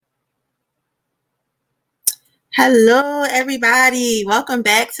Hello, everybody. Welcome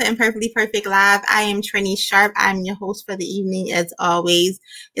back to Imperfectly Perfect Live. I am Trini Sharp. I'm your host for the evening, as always.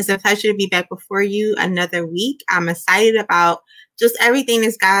 It's a pleasure to be back before you another week. I'm excited about just everything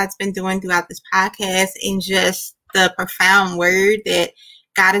that God's been doing throughout this podcast and just the profound word that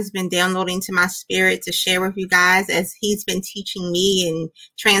God has been downloading to my spirit to share with you guys as He's been teaching me and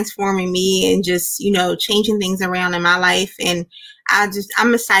transforming me and just, changing things around in my life. And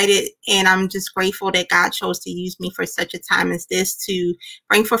I'm excited and I'm just grateful that God chose to use me for such a time as this to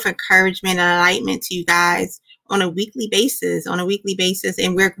bring forth encouragement and enlightenment to you guys on a weekly basis,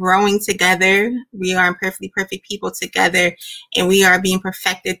 and we're growing together. We are imperfectly perfect people together, and we are being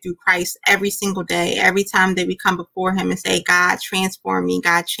perfected through Christ every single day. Every time that we come before Him and say, God, transform me,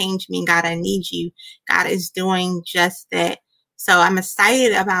 God, change me, God, I need you. God is doing just that. So I'm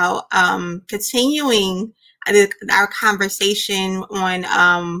excited about continuing our conversation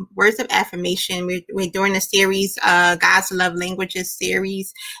on words of affirmation. We're doing a series, God's Love Languages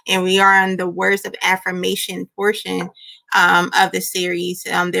series, and we are on the words of affirmation portion of the series.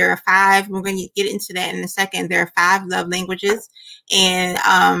 There are 5. We're going to get into that in a second. There are 5 love languages, and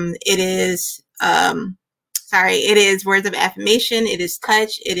it is words of affirmation. It is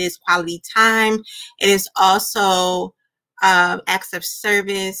touch. It is quality time. It is also acts of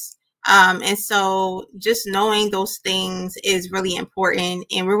service. And so just knowing those things is really important,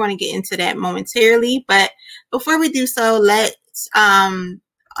 and we're going to get into that momentarily. But before we do so, let's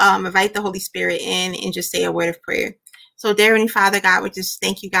invite the Holy Spirit in and just say a word of prayer. So, dear Heavenly Father, God, we just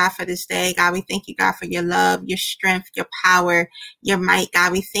thank you, God, for this day. God, we thank you, God, for your love, your strength, your power, your might.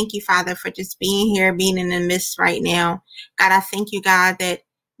 God, we thank you, Father, for just being here, being in the midst right now. God, I thank you, God, that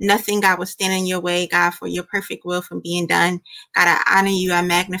nothing, God, will stand in your way, God, for your perfect will from being done. God, I honor you. I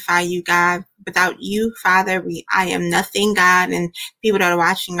magnify you, God. Without you, Father, I am nothing, God, and people that are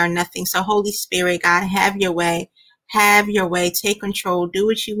watching are nothing. So, Holy Spirit, God, have your way. Have your way. Take control. Do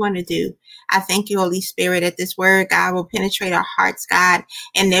what you want to do. I thank you, Holy Spirit, that this word, God, will penetrate our hearts, God,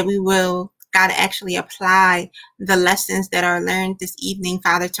 and that we will, God, actually apply the lessons that are learned this evening,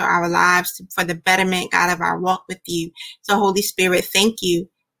 Father, to our lives for the betterment, God, of our walk with you. So, Holy Spirit, thank you.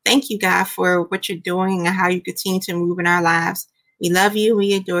 Thank you, God, for what you're doing and how you continue to move in our lives. We love you.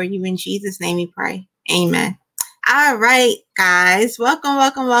 We adore you. In Jesus' name we pray. Amen. All right, guys. Welcome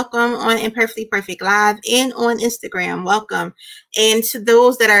on Imperfectly Perfect Live and on Instagram. Welcome. And to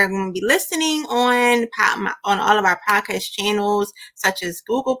those that are going to be listening on all of our podcast channels, such as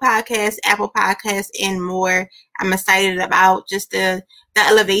Google Podcasts, Apple Podcasts, and more. I'm excited about just the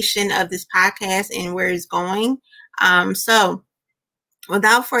elevation of this podcast and where it's going. So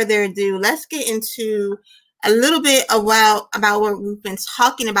without further ado, let's get into a little bit about what we've been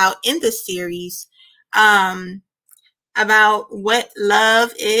talking about in this series, about what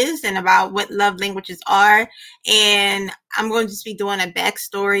love is and about what love languages are. And I'm going to just be doing a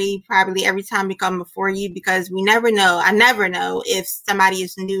backstory probably every time we come before you, because we never know. I never know if somebody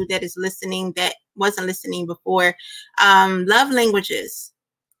is new that is listening that wasn't listening before. Love languages.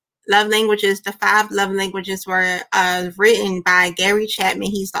 The 5 love languages were written by Gary Chapman.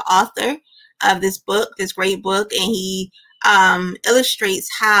 He's the author of this book, this great book, and he illustrates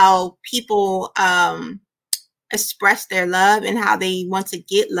how people express their love and how they want to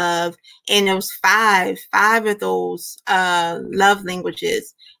get love. And those five of those love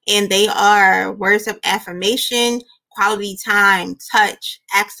languages, and they are words of affirmation, quality time, touch,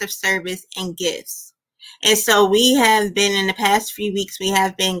 acts of service, and gifts. And so we have been, in the past few weeks, we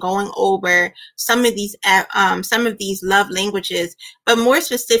have been going over some of these love languages, but more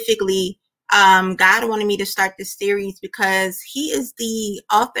specifically, God wanted me to start this series because He is the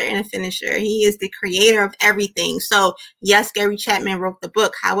author and the finisher. He is the creator of everything. So yes, Gary Chapman wrote the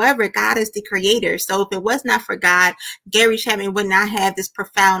book. However, God is the creator. So if it was not for God, Gary Chapman would not have this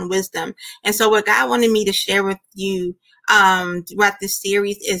profound wisdom. And so what God wanted me to share with you throughout this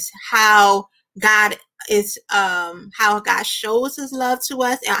series is how God shows His love to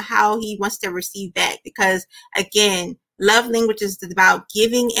us and how He wants to receive back. Because again, love languages is about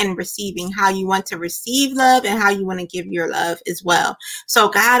giving and receiving, how you want to receive love and how you want to give your love as well. So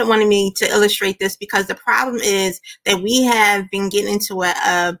God wanted me to illustrate this because the problem is that we have been getting into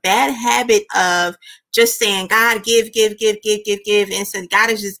a bad habit of just saying, God, give. And so God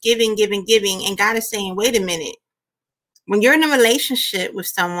is just giving. And God is saying, wait a minute. When you're in a relationship with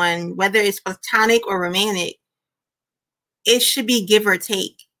someone, whether it's platonic or romantic, it should be give or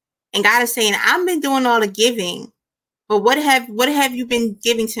take. And God is saying, I've been doing all the giving, but what have you been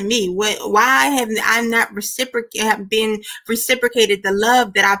giving to me? Why have I not been reciprocated the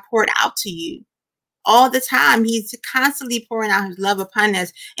love that I poured out to you? all the time. He's constantly pouring out his love upon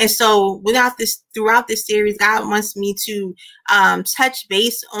us. And so throughout this series, God wants me to touch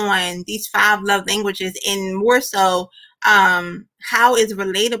base on these 5 love languages, and more so how it's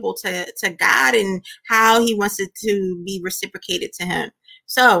relatable to God and how he wants it to be reciprocated to him.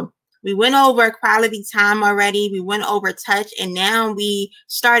 So we went over quality time already. We went over touch, and now we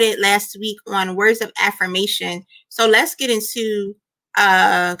started last week on words of affirmation. So let's get into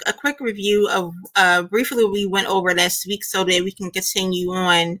a quick review of briefly what we went over last week so that we can continue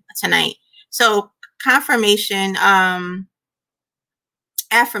on tonight. So affirmation, I'm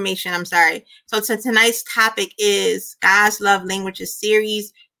sorry. So tonight's topic is God's Love Languages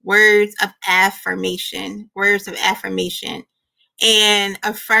series, words of affirmation, and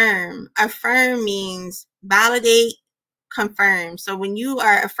affirm. Affirm means validate, confirm. So when you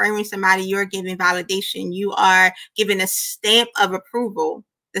are affirming somebody, you're giving validation. You are giving a stamp of approval.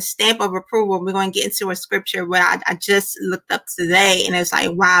 The stamp of approval. We're going to get into a scripture where I just looked up today, and it's like,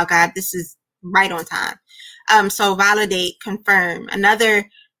 wow, God, this is right on time. So validate, confirm. Another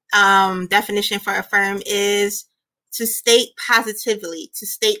definition for affirm is to state positively.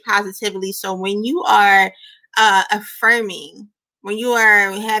 So when you are affirming, when you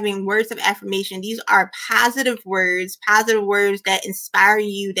are having words of affirmation, these are positive words that inspire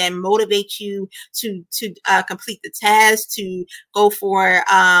you, that motivate you to complete the task, to go for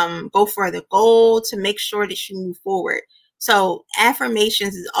the goal, to make sure that you move forward. So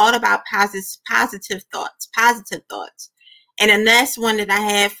affirmations is all about positive thoughts. And the next one that I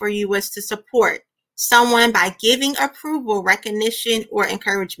had for you was to support someone by giving approval, recognition, or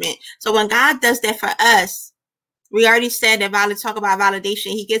encouragement. So when God does that for us, we already said that talk about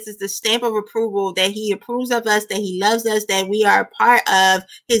validation. He gives us the stamp of approval that he approves of us, that he loves us, that we are part of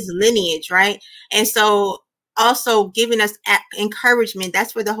his lineage, right? And so also giving us encouragement.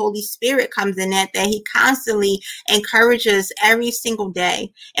 That's where the Holy Spirit comes in that he constantly encourages every single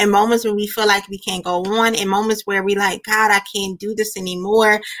day. In moments when we feel like we can't go on, in moments where we like, God, I can't do this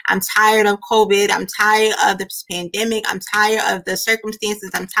anymore. I'm tired of COVID. I'm tired of this pandemic. I'm tired of the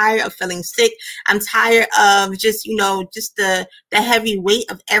circumstances. I'm tired of feeling sick. I'm tired of just the heavy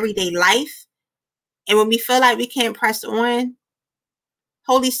weight of everyday life. And when we feel like we can't press on,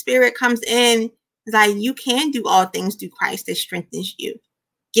 Holy Spirit comes in. It's like, you can do all things through Christ that strengthens you.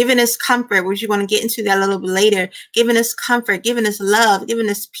 Giving us comfort, which you're going to get into that a little bit later. Giving us comfort, giving us love, giving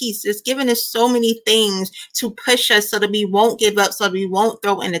us peace. It's giving us so many things to push us so that we won't give up, so that we won't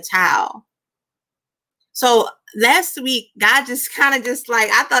throw in the towel. So last week, God just kind of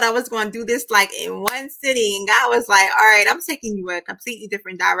I thought I was going to do this like in one sitting. And God was like, all right, I'm taking you a completely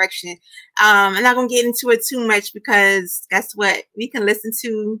different direction. I'm not going to get into it too much because guess what? We can listen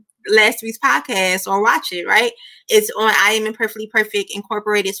to last week's podcast or watch it, right? It's on I Am Imperfectly Perfect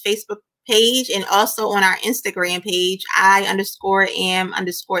Incorporated's Facebook page and also on our Instagram page,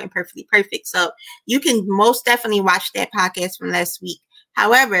 I_am_imperfectly perfect. So you can most definitely watch that podcast from last week.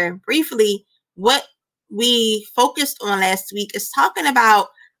 However, briefly, what we focused on last week is talking about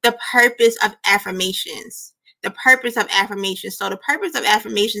the purpose of affirmations. So the purpose of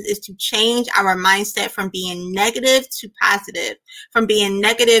affirmations is to change our mindset from being negative to positive. And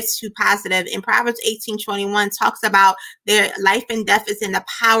Proverbs 18:21 talks about their life and death is in the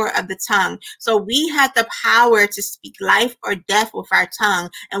power of the tongue. So we have the power to speak life or death with our tongue.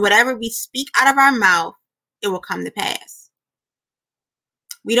 And whatever we speak out of our mouth, it will come to pass.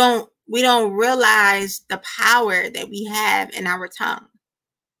 We don't realize the power that we have in our tongue.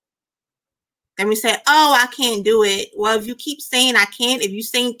 Then we say, oh, I can't do it. Well, if you keep saying I can't, if you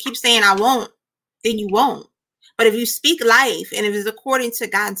keep saying I won't, then you won't. But if you speak life and if it's according to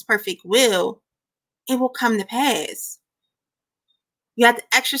God's perfect will, it will come to pass. You have to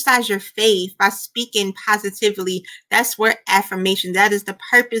exercise your faith by speaking positively. That's where that is the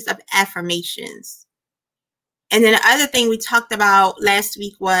purpose of affirmations. And then the other thing we talked about last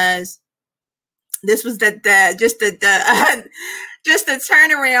week was just the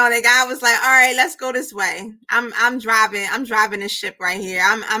turnaround. And God was like, all right, let's go this way. I'm driving a ship right here.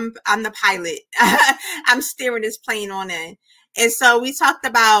 I'm the pilot. I'm steering this plane on in. And so we talked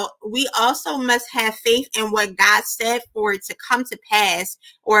about, we also must have faith in what God said for it to come to pass,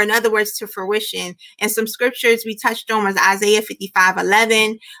 or in other words, to fruition. And some scriptures we touched on was Isaiah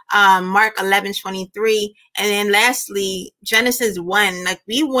 55:11, Mark 11:23, and then lastly, Genesis 1. Like,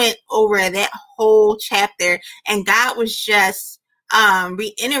 we went over that whole chapter, and God was just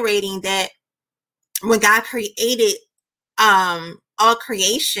reiterating that when God created all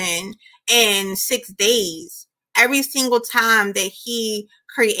creation in 6 days, every single time that he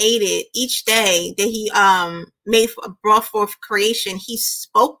created, each day that he brought forth creation, he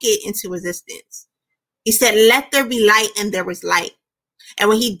spoke it into existence. He said, let there be light, and there was light. And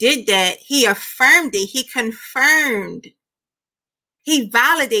when he did that, he affirmed it. He confirmed. He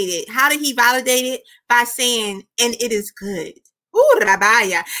validated. How did he validate it? By saying, and it is good. Ooh,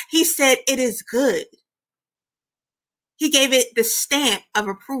 Rabaya. He said, it is good. He gave it the stamp of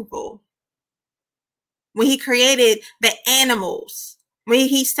approval. When he created the animals, when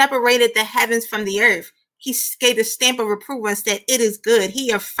he separated the heavens from the earth, he gave the stamp of approval and said, it is good.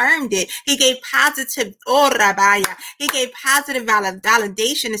 He affirmed it. He gave positive, oh, Rabaya. He gave positive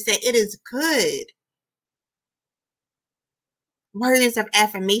validation and said, it is good. Words of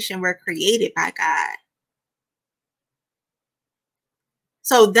affirmation were created by God.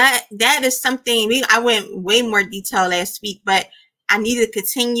 So that is something, I went way more detail last week, but I need to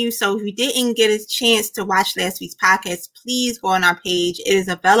continue. So if you didn't get a chance to watch last week's podcast, please go on our page. It is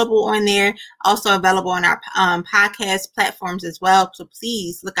available on there, also available on our podcast platforms as well. So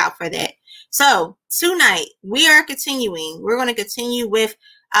please look out for that. So tonight we are continuing. We're going to continue with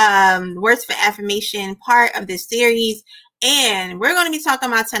words for affirmation, part of this series. And we're going to be talking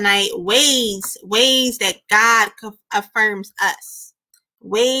about tonight ways that God affirms us.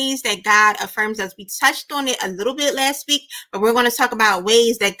 Ways that God affirms us. We touched on it a little bit last week, but we're going to talk about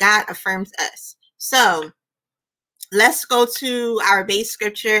ways that God affirms us. So let's go to our base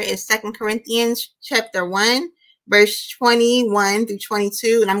scripture. Is 2 Corinthians chapter 1, verse 21 through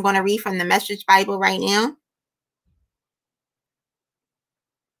 22. And I'm going to read from the Message Bible right now.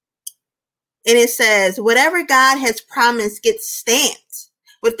 And it says, whatever God has promised gets stamped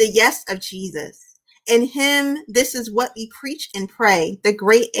with the yes of Jesus. In him, this is what we preach and pray, the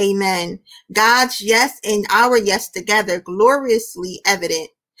great amen. God's yes and our yes together, gloriously evident.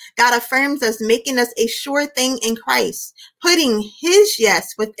 God affirms us, making us a sure thing in Christ, putting his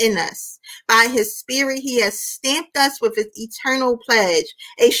yes within us. By his spirit, he has stamped us with his eternal pledge,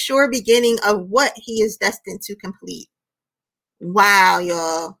 a sure beginning of what he is destined to complete. Wow,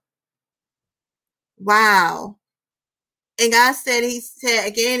 y'all. Wow. And God said, he said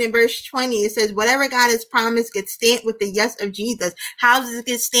again in verse 20, it says, whatever God has promised gets stamped with the yes of Jesus. How does it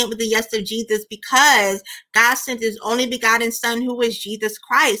get stamped with the yes of Jesus? Because God sent his only begotten son, who was Jesus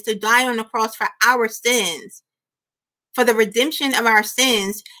Christ, to die on the cross for our sins, for the redemption of our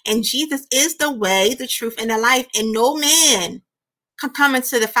sins. And Jesus is the way, the truth, and the life. And no man can come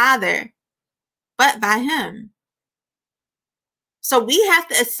into the Father but by him. So we have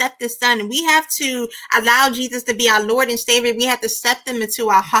to accept the Son. We have to allow Jesus to be our Lord and Savior. We have to accept him into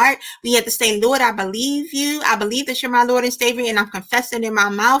our heart. We have to say, Lord, I believe you. I believe that you're my Lord and Savior, and I'm confessing in my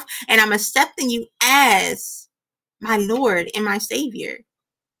mouth, and I'm accepting you as my Lord and my Savior.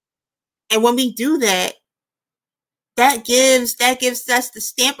 And when we do that, that gives us the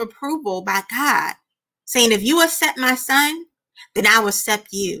stamp of approval by God, saying, if you accept my Son, then I will accept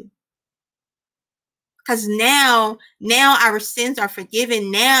you. Because now our sins are forgiven.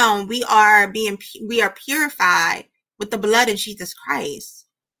 Now we are purified with the blood of Jesus Christ.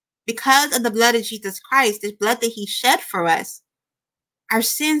 Because of the blood of Jesus Christ, this blood that he shed for us, our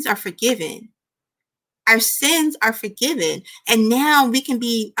sins are forgiven. Our sins are forgiven. And now we can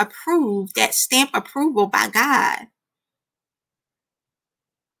be approved, that stamp approval by God.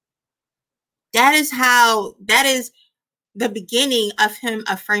 That is the beginning of him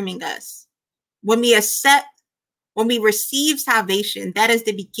affirming us. When we receive salvation, that is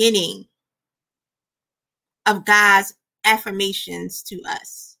the beginning of God's affirmations to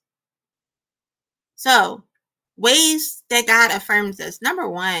us. So, ways that God affirms us. Number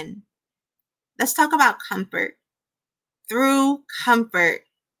one, let's talk about comfort. Through comfort.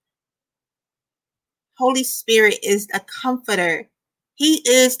 Holy Spirit is a comforter. He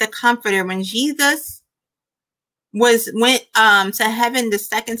is the comforter. When Jesus went to heaven the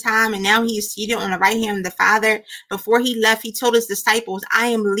second time, and now he is seated on the right hand of the Father, before he left, he told his disciples, I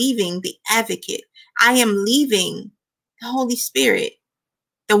am leaving the advocate. I am leaving the Holy Spirit,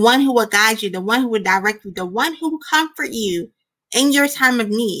 the one who will guide you, the one who will direct you, the one who will comfort you in your time of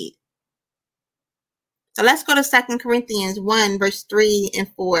need. So let's go to 2 Corinthians 1, verse 3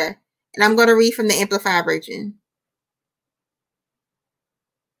 and 4. And I'm going to read from the Amplified Version.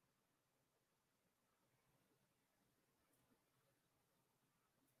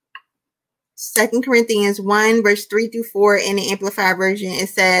 2 Corinthians 1, verse 3 through 4 in the Amplified Version, it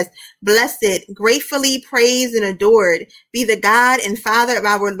says, blessed, gratefully praised and adored be the God and Father of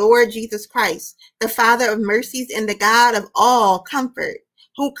our Lord Jesus Christ, the Father of mercies and the God of all comfort,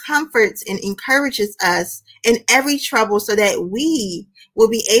 who comforts and encourages us in every trouble, so that we will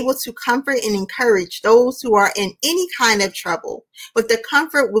be able to comfort and encourage those who are in any kind of trouble with the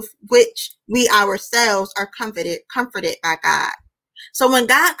comfort with which we ourselves are comforted by God. So when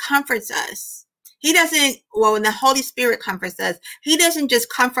God comforts us, He doesn't, well, when the Holy Spirit comforts us, he doesn't just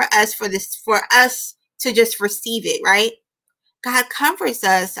comfort us for us to just receive it, right? God comforts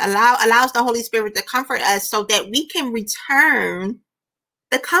us, allows the Holy Spirit to comfort us so that we can return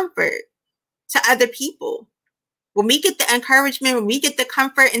the comfort to other people. When we get the encouragement, when we get the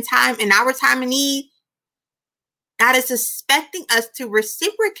comfort in our time of need, God is expecting us to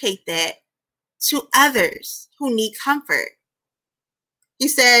reciprocate that to others who need comfort. It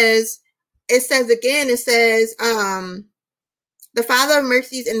says, the Father of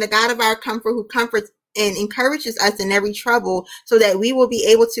mercies and the God of our comfort, who comforts and encourages us in every trouble, so that we will be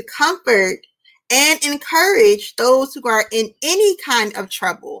able to comfort and encourage those who are in any kind of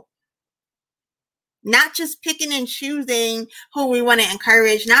trouble. Not just picking and choosing who we want to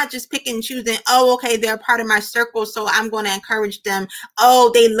encourage, not just picking and choosing, oh, okay, they're part of my circle, so I'm going to encourage them.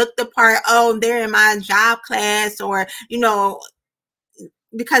 Oh, they look the part. Oh, they're in my job class, or,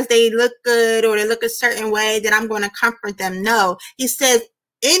 because they look good or they look a certain way, that I'm going to comfort them. No, he says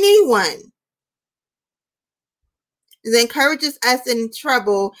anyone. It encourages us in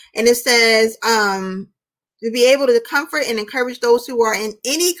trouble, and it says to be able to comfort and encourage those who are in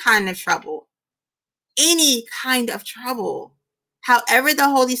any kind of trouble. Any kind of trouble. However the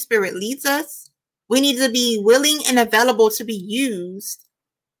Holy Spirit leads us, we need to be willing and available to be used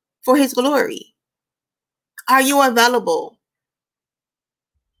for his glory. Are you available?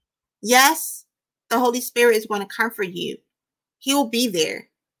 Yes, the Holy Spirit is going to comfort you. He will be there.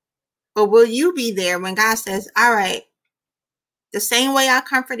 But will you be there when God says, all right, the same way I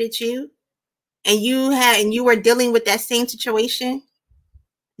comforted you, and you were dealing with that same situation,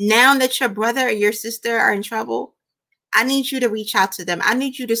 now that your brother or your sister are in trouble, I need you to reach out to them. I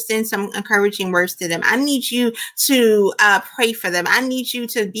need you to send some encouraging words to them. I need you to pray for them. I need you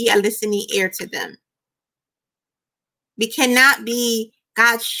to be a listening ear to them. We cannot be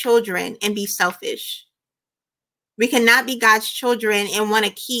God's children and be selfish. We cannot be God's children and want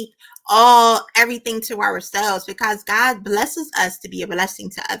to keep everything to ourselves, because God blesses us to be a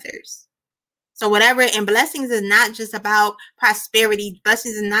blessing to others. So and blessings is not just about prosperity.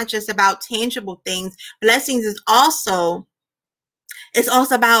 Blessings is not just about tangible things. Blessings is also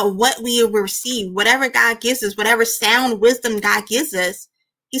about what we receive, whatever God gives us, whatever sound wisdom God gives us.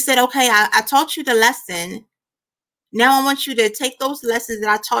 He said, okay, I taught you the lesson. Now I want you to take those lessons that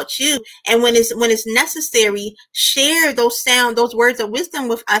I taught you, and when it's necessary, share those words of wisdom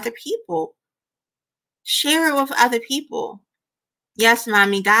with other people. Share it with other people. Yes,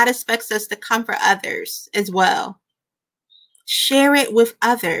 mommy, God expects us to comfort others as well. Share it with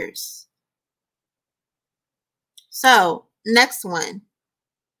others. So, next one.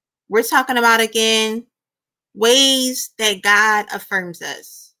 We're talking about, again, ways that God affirms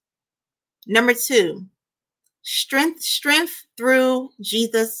us. Number 2, strength through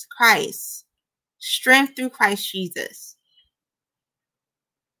Jesus Christ. Strength through Christ Jesus.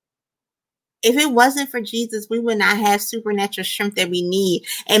 If it wasn't for Jesus, we would not have supernatural strength that we need.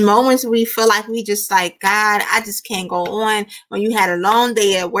 In moments we feel like we just like, God, I just can't go on. When you had a long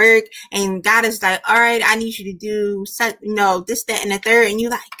day at work and God is like, all right, I need you to do this, that, and the third. And you're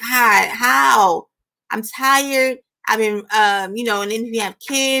like, God, how? I'm tired. I've been, and then if you have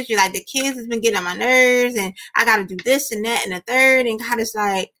kids, you're like, the kids has been getting on my nerves, and I got to do this and that and the third. And God is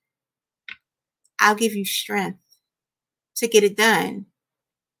like, I'll give you strength to get it done.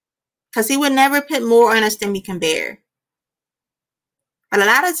 Because he would never put more on us than we can bear. But a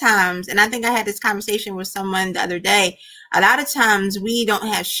lot of times, and I think I had this conversation with someone the other day, a lot of times we don't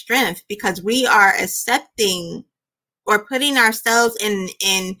have strength because we are accepting or putting ourselves in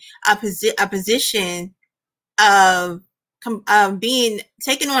a position of being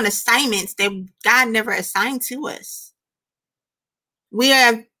taken on assignments that God never assigned to us. We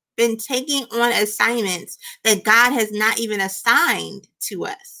have been taking on assignments that God has not even assigned to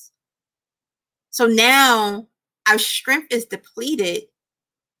us. So now our strength is depleted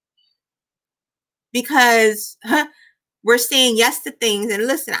because we're saying yes to things. And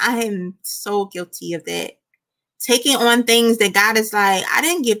listen, I am so guilty of that. Taking on things that God is like, I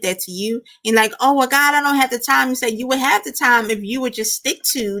didn't give that to you. And like, oh, well, God, I don't have the time. You said you would have the time if you would just stick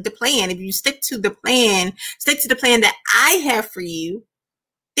to the plan. If you stick to the plan that I have for you,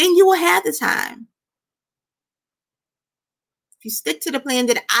 then you will have the time. If you stick to the plan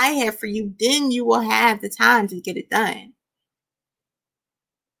that I have for you, then you will have the time to get it done.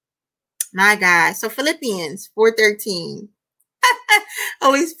 My God. So Philippians 4:13.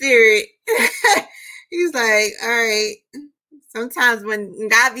 Holy Spirit. He's like, all right. Sometimes when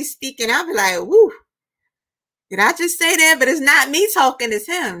God be speaking, I'll be like, woo. Did I just say that? But it's not me talking, it's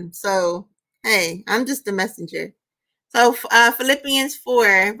him. So, hey, I'm just the messenger. So Philippians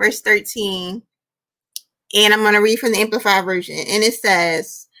 4, verse 13. And I'm going to read from the Amplified Version. And it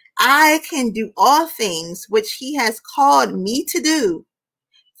says, I can do all things which he has called me to do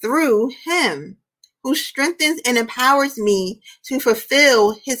through him who strengthens and empowers me to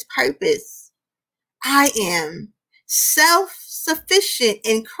fulfill his purpose. I am self-sufficient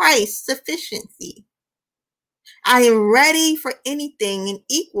in Christ's sufficiency. I am ready for anything and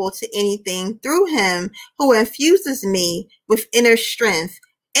equal to anything through him who infuses me with inner strength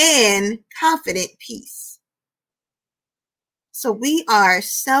and confident peace. So we are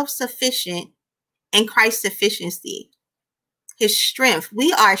self-sufficient in Christ's sufficiency, his strength.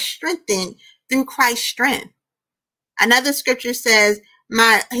 We are strengthened through Christ's strength. Another scripture says,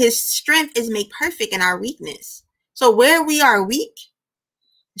 his strength is made perfect in our weakness. So where we are weak,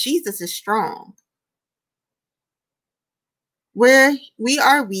 Jesus is strong. Where we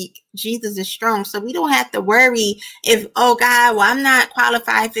are weak, Jesus is strong. So we don't have to worry if, oh God, well, I'm not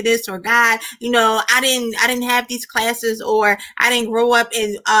qualified for this, or God, I didn't have these classes, or I didn't grow up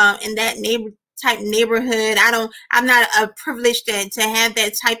in that neighborhood. I'm not privileged to have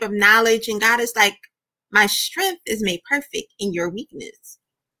that type of knowledge. And God is like, my strength is made perfect in your weakness.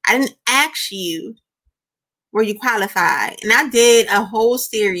 I didn't ask you, were you qualified? And I did a whole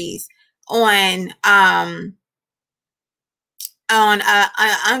series on an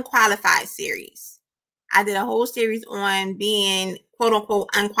unqualified series. I did a whole series on being quote unquote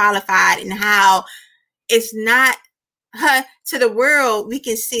unqualified, and how it's not to the world we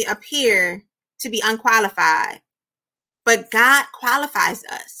can appear to be unqualified, but God qualifies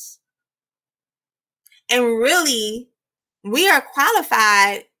us. And really, we are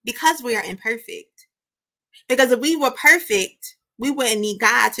qualified because we are imperfect. Because if we were perfect, we wouldn't need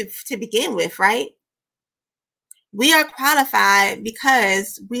God to begin with, right? We are qualified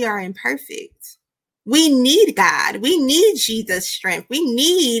because we are imperfect. We need God. We need Jesus' strength. We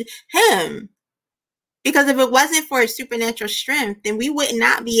need him. Because if it wasn't for his supernatural strength, then we would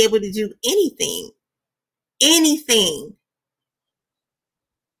not be able to do anything. Anything.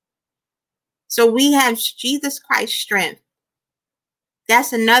 So we have Jesus Christ's strength.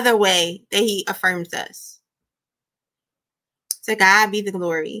 That's another way that he affirms us. To God be the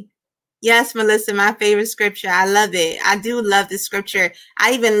glory. Yes, Melissa, my favorite scripture. I love it. I do love the scripture.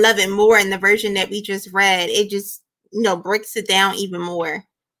 I even love it more in the version that we just read. It just, breaks it down even more.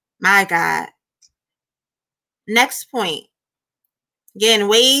 My God. Next point. Again,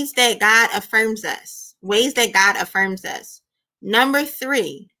 ways that God affirms us. Ways that God affirms us. Number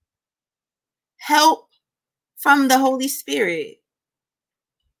 3, help from the Holy Spirit.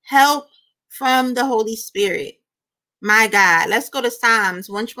 Help from the Holy Spirit. My God. Let's go to Psalms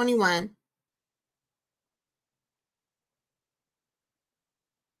 121.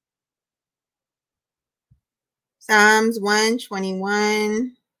 Psalms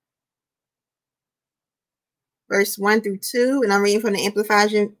 121, verse 1 through 2, and I'm reading from the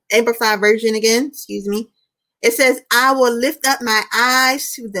Amplified Version again, excuse me. It says, I will lift up my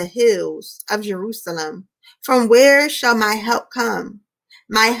eyes to the hills of Jerusalem. From where shall my help come?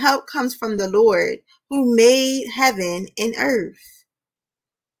 My help comes from the Lord, who made heaven and earth.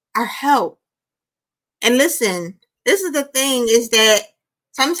 Our help. And listen, this is the thing, is that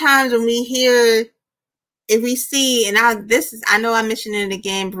sometimes when we hear, if we see, and I know I mentioned it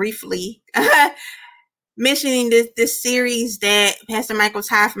again briefly, mentioning this series that Pastor Michael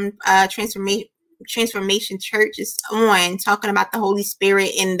Ty from Transformation Church is on, talking about the Holy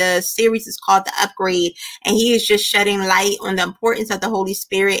Spirit, and the series is called The Upgrade, and he is just shedding light on the importance of the Holy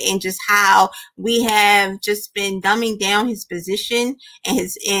Spirit, and just how we have just been dumbing down his position and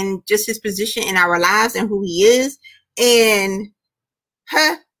his position in our lives and who he is. And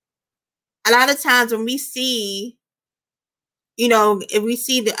a lot of times when we see, if we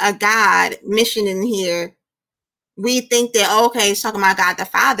see a God mentioned in here, we think that, okay, it's talking about God the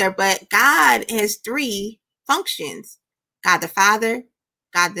Father, but God has 3 functions: God the Father,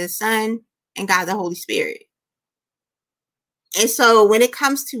 God the Son, and God the Holy Spirit. And so when it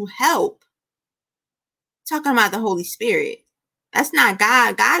comes to help, talking about the Holy Spirit, that's not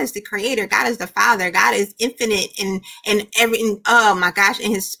God. God is the creator. God is the Father. God is infinite in oh my gosh,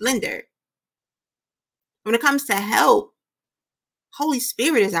 in his splendor. When it comes to help, Holy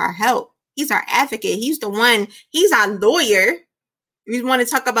Spirit is our help. He's our advocate. He's the one. He's our lawyer. We want to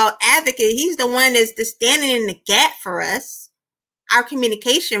talk about advocate. He's the one that's standing in the gap for us. Our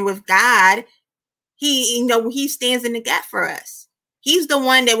communication with God, he stands in the gap for us. He's the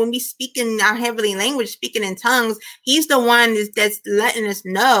one that when we speak in our heavenly language, speaking in tongues, he's the one that's letting us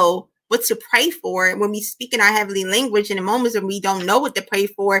know what to pray for. When we speak in our heavenly language in the moments when we don't know what to pray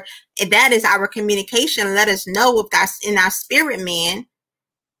for, and that is our communication. Let us know with God in our spirit, man.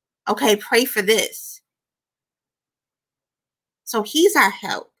 Okay, pray for this. So he's our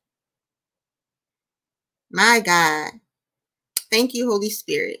help. My God. Thank you, Holy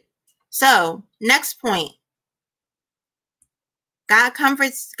Spirit. So next point. God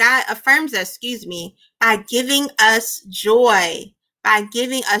affirms us, by giving us joy. By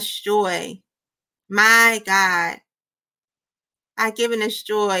giving us joy. My God. By giving us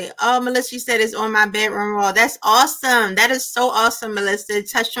joy. Oh, Melissa, you said it's on my bedroom wall. That's awesome. That is so awesome, Melissa.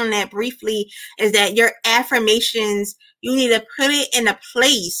 Touched on that briefly, is that your affirmations, you need to put it in a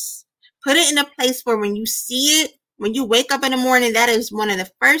place. Put it in a place where when you see it, when you wake up in the morning, that is one of the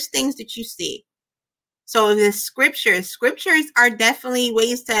first things that you see. So the scriptures are definitely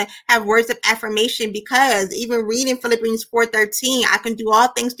ways to have words of affirmation, because even reading Philippians 4:13, I can do all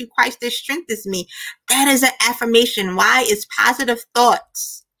things through Christ that strengthens me. That is an affirmation. Why? It's positive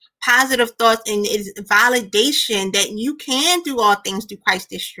thoughts. Positive thoughts, and it's validation that you can do all things through Christ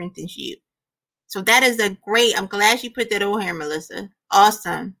that strengthens you. So that is I'm glad you put that over here, Melissa.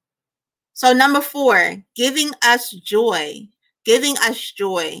 Awesome. So number 4, giving us joy. Giving us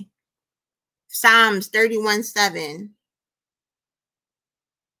joy. Psalms 31:7.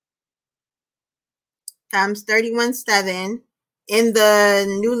 Psalms 31:7 in the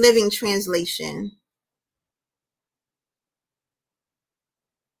New Living Translation.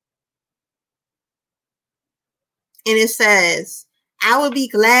 And it says, I will be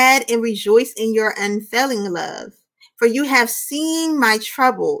glad and rejoice in your unfailing love, for you have seen my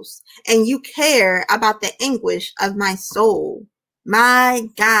troubles, and you care about the anguish of my soul. My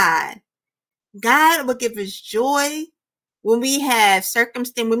God. God will give us joy when we have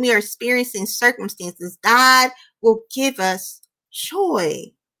when we are experiencing circumstances. God will give us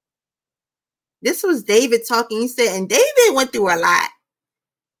joy. This was David talking. He said, and David went through a lot.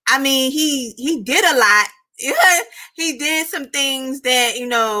 I mean, he did a lot. He did some things that,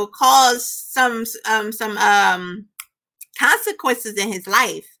 caused some consequences in his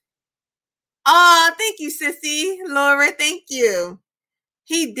life. Oh, thank you, sissy. Laura, thank you.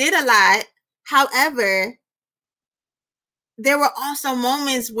 He did a lot. However, there were also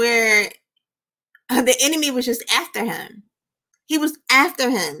moments where the enemy was just after him. He was after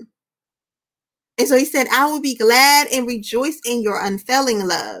him. And so he said, I will be glad and rejoice in your unfailing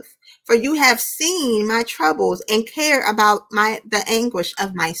love, for you have seen my troubles and care about the anguish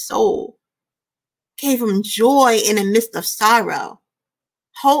of my soul. Gave him joy in the midst of sorrow,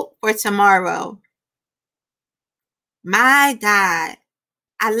 hope for tomorrow. My God,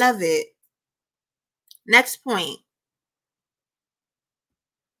 I love it. Next point.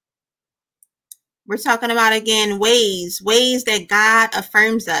 We're talking about, again, ways that God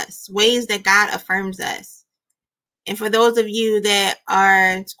affirms us, ways that God affirms us. And for those of you that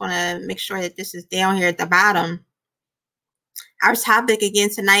are, just going to make sure that this is down here at the bottom. Our topic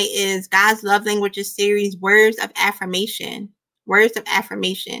again tonight is God's Love Languages series, Words of Affirmation. Words of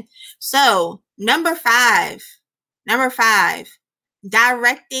Affirmation. So, number 5,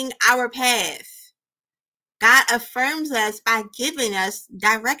 directing our path. God affirms us by giving us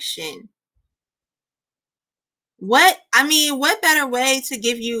direction. What better way to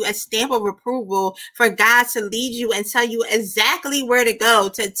give you a stamp of approval for God to lead you and tell you exactly where to go,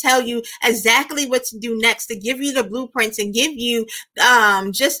 to tell you exactly what to do next, to give you the blueprints and give you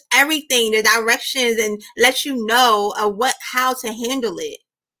just everything, the directions, and let you know how to handle it.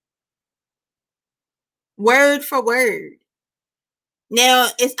 Word for word. Now,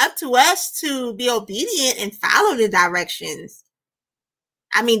 it's up to us to be obedient and follow the directions.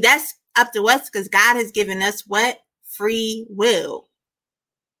 I mean, that's up to us because God has given us what? Free will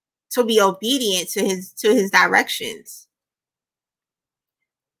to be obedient to his directions.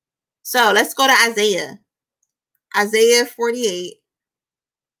 So let's go to Isaiah. Isaiah 48.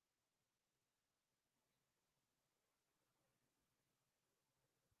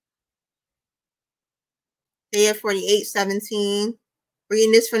 Isaiah 48:17.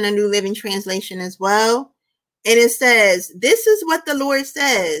 Reading this from the New Living Translation as well. And it says, this is what the Lord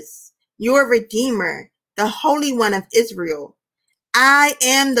says, your Redeemer, the Holy One of Israel. I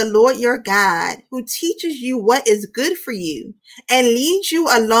am the Lord your God, who teaches you what is good for you and leads you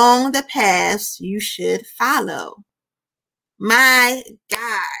along the paths you should follow. My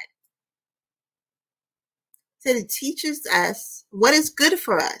God. So it teaches us what is good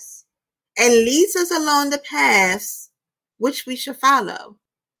for us and leads us along the paths which we should follow.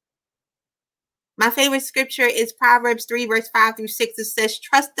 My favorite scripture is Proverbs 3, verse 5 through 6. It says,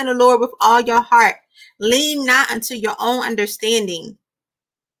 trust in the Lord with all your heart. Lean not unto your own understanding.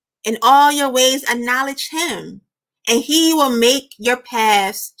 In all your ways acknowledge him, and he will make your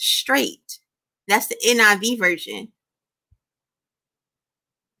paths straight. That's the NIV version.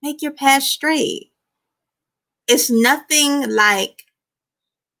 Make your path straight. It's nothing like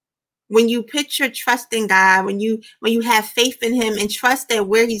when you put your trust in God, when you have faith in him and trust that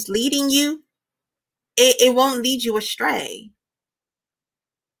where he's leading you, it won't lead you astray.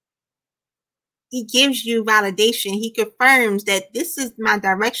 He gives you validation. He confirms that this is my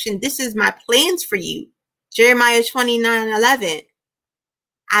direction. This is my plans for you. Jeremiah 29:11.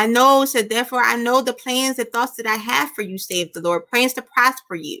 I know, so therefore I know the plans and thoughts that I have for you, saith the Lord, plans to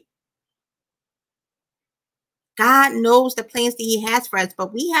prosper you. God knows the plans that he has for us,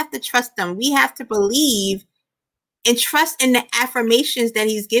 but we have to trust them. We have to believe and trust in the affirmations that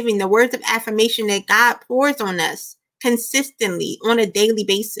he's giving, the words of affirmation that God pours on us consistently on a daily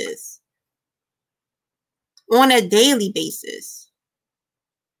basis. On a daily basis.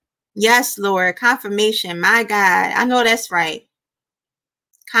 Yes, Lord, confirmation. My God, I know that's right.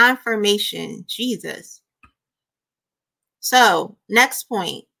 Confirmation, Jesus. So, next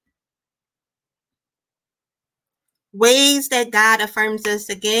point. Ways that God affirms us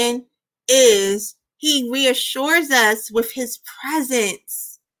again is he reassures us with his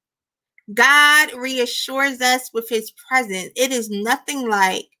presence. God reassures us with his presence. It is nothing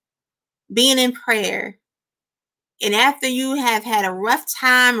like being in prayer, and after you have had a rough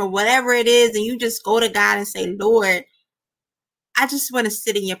time or whatever it is, and you just go to God and say, Lord, I just want to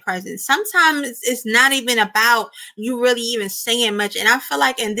sit in your presence. Sometimes it's not even about you really even saying much. And I feel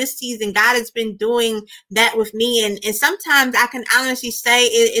like in this season, God has been doing that with me. And sometimes I can honestly say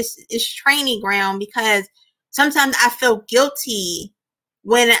it's training ground, because sometimes I feel guilty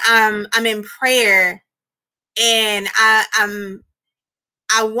when I'm in prayer, and I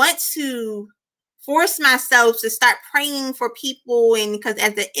want to force myself to start praying for people. And because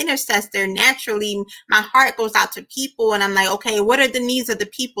as an intercessor, naturally my heart goes out to people, and I'm like, okay, what are the needs of the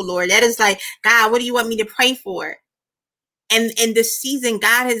people, Lord? That is like, God, what do you want me to pray for? And in this season,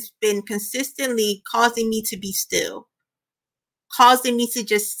 God has been consistently causing me to be still, causing me to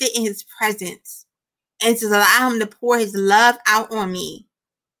just sit in his presence and to allow him to pour his love out on me.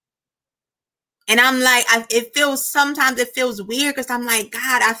 And I'm like, sometimes it feels weird, because I'm like,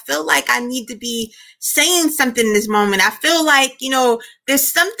 God, I feel like I need to be saying something in this moment. I feel like,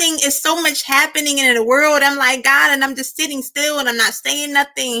 it's so much happening in the world. I'm like, God, and I'm just sitting still and I'm not saying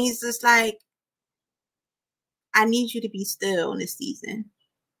nothing. He's just like, I need you to be still in this season.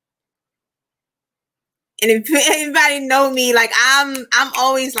 And if anybody know me, like I'm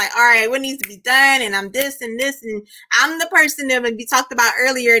always like, all right, what needs to be done? And I'm this and this. And I'm the person that we talked about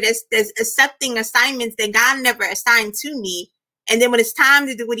earlier that's accepting assignments that God never assigned to me. And then when it's time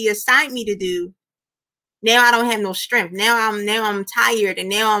to do what he assigned me to do, now I don't have no strength. Now I'm tired, and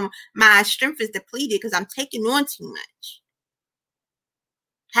now my strength is depleted because I'm taking on too much.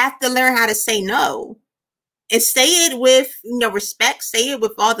 Have to learn how to say no. And say it with respect, say it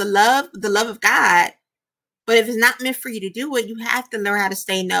with all the love of God. But if it's not meant for you to do it, you have to learn how to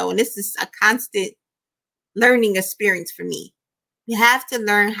say no. And this is a constant learning experience for me. You have to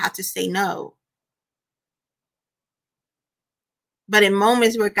learn how to say no. But in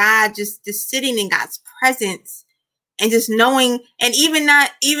moments where God just sitting in God's presence and just knowing, and even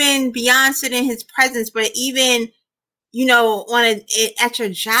not even beyond sitting in his presence, but even, at your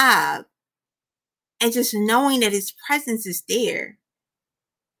job, and just knowing that his presence is there.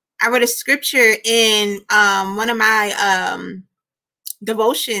 I read a scripture in one of my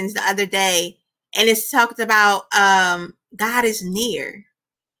devotions the other day, and it's talked about God is near.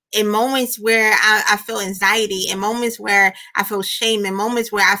 In moments where I feel anxiety, in moments where I feel shame, in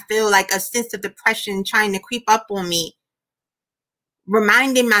moments where I feel like a sense of depression trying to creep up on me,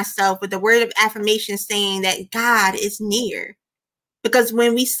 reminding myself with the word of affirmation saying that God is near. Because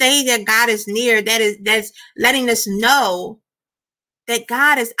when we say that God is near, that's letting us know that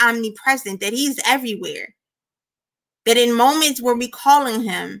God is omnipresent, that he's everywhere. That in moments where we calling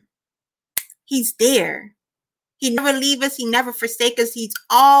him, he's there. He never leave us. He never forsake us. He's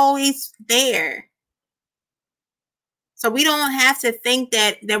always there. So we don't have to think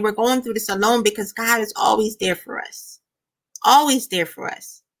that we're going through this alone, because God is always there for us. Always there for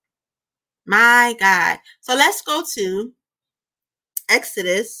us. My God. So let's go to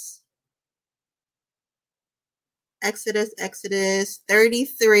Exodus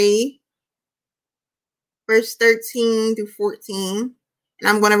 33, verse 13 through 14. And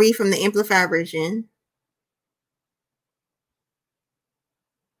I'm going to read from the Amplified Version.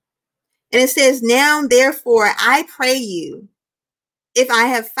 And it says, now, therefore, I pray you, if I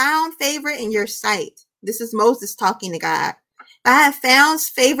have found favor in your sight. This is Moses talking to God. If I have found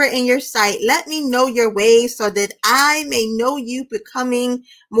favor in your sight, let me know your ways, so that I may know you, becoming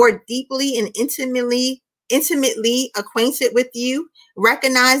more deeply and intimately intimately acquainted with you,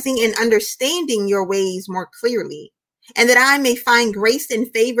 recognizing and understanding your ways more clearly, and that I may find grace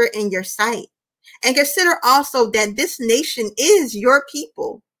and favor in your sight. And consider also that this nation is your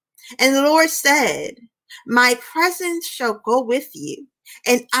people. And the Lord said, my presence shall go with you,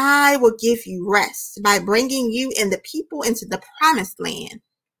 and I will give you rest by bringing you and the people into the promised land.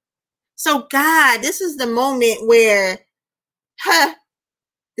 So God, this is the moment where,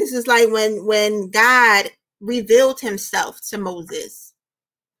 this is like when God revealed himself to Moses,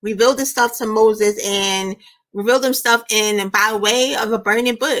 and revealed himself in by way of a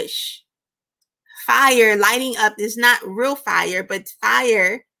burning bush. Fire lighting up is not real fire, but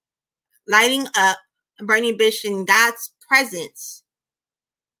fire lighting up a burning bush in God's presence,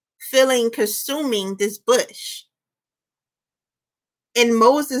 consuming this bush. And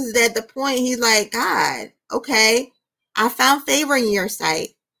Moses is at the point, he's like, God, okay, I found favor in your sight.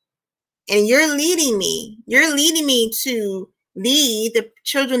 And you're leading me. You're leading me to lead the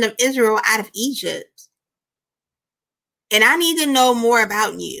children of Israel out of Egypt. And I need to know more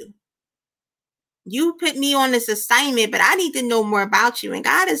about you. You put me on this assignment, but I need to know more about you. And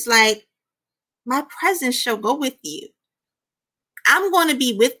God is like, my presence shall go with you. I'm going to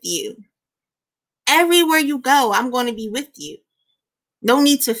be with you. Everywhere you go, I'm going to be with you. No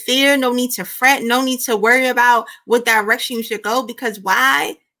need to fear, no need to fret, no need to worry about what direction you should go, because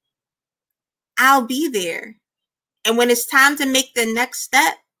why? I'll be there. And when it's time to make the next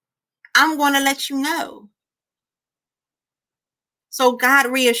step, I'm going to let you know. So God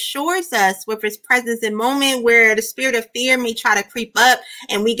reassures us with his presence in moment where the spirit of fear may try to creep up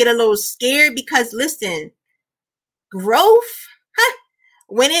and we get a little scared, because listen, growth,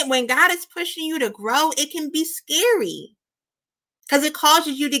 when God is pushing you to grow, it can be scary because it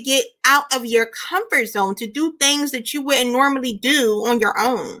causes you to get out of your comfort zone, to do things that you wouldn't normally do on your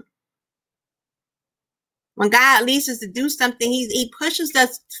own. When God leads us to do something, he pushes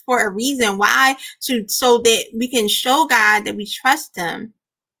us for a reason. Why? So that we can show God that we trust him,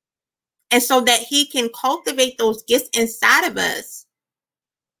 and so that he can cultivate those gifts inside of us.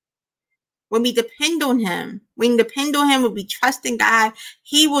 When we depend on him, when we trust in God,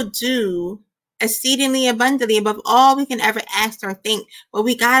 he will do exceedingly abundantly above all we can ever ask or think. But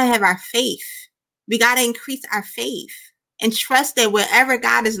we got to have our faith. We got to increase our faith and trust that whatever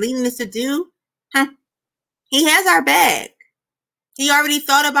God is leading us to do, he has our back. He already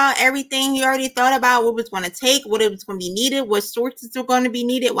thought about everything. He already thought about what was going to take, what it was going to be needed, what sources are going to be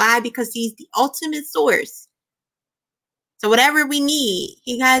needed. Why? Because he's the ultimate source. So whatever we need,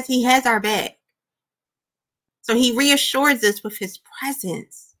 he has our back. So he reassures us with his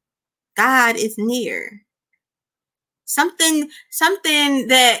presence. God is near. Something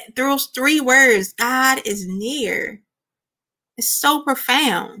that throws 3 words, God is near. It's so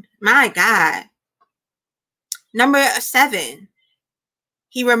profound. My God. Number 7.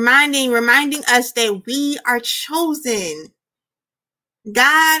 He reminding us that we are chosen.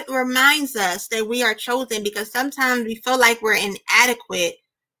 God reminds us that we are chosen, because sometimes we feel like we're inadequate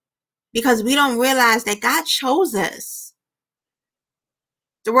because we don't realize that God chose us.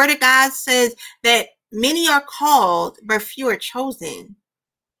 The word of God says that many are called, but few are chosen.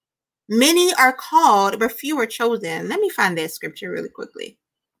 Many are called, but few are chosen. Let me find that scripture really quickly.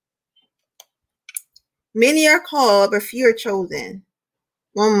 Many are called, but few are chosen.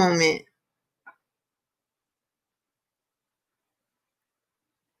 One moment.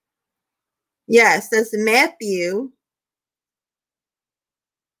 Yes, that's Matthew.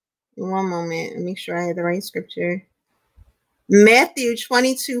 One moment. Make sure I have the right scripture. Matthew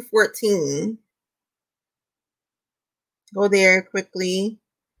 22:14. Go there quickly.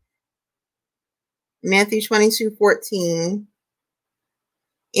 Matthew 22:14.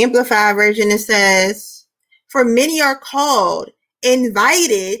 Amplified version, it says, for many are called,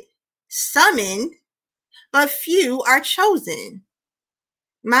 invited, summoned, but few are chosen.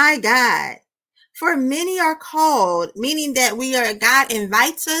 My God. For many are called, meaning that God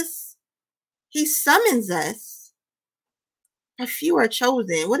invites us. He summons us. But few are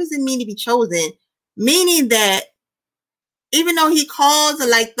chosen. What does it mean to be chosen? Meaning that even though he calls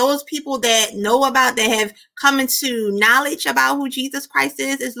like those people that know about, that have come into knowledge about who Jesus Christ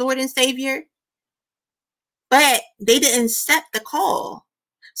is as Lord and Savior, but they didn't accept the call.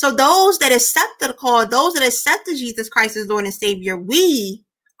 So those that accepted the call, those that accepted Jesus Christ as Lord and Savior, we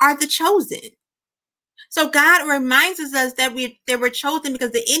are the chosen. So God reminds us that we're chosen,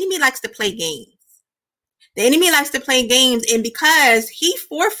 because the enemy likes to play games. The enemy likes to play games, and because he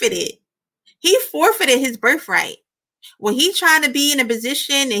forfeited his birthright. When he tried to be in a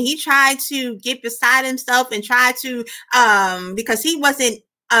position and he tried to get beside himself and try to, because he wasn't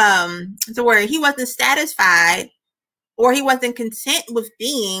he wasn't satisfied, or he wasn't content with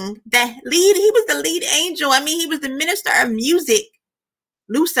being he was the lead angel. I mean, he was the minister of music.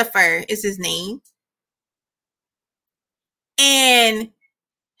 Lucifer is his name. And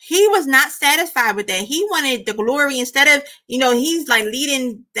he was not satisfied with that. He wanted the glory. Instead of, he's like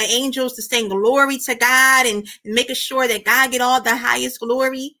leading the angels to sing glory to God and making sure that God get all the highest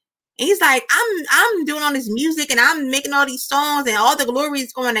glory. And he's like, I'm doing all this music and I'm making all these songs and all the glory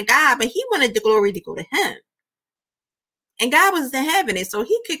is going to God, but he wanted the glory to go to him. And God was in heaven, and so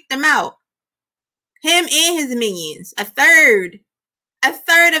he kicked them out. Him and his minions. A third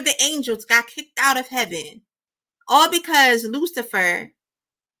of the angels got kicked out of heaven. All because Lucifer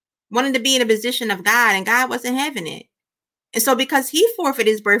wanted to be in a position of God, and God wasn't having it. And so because he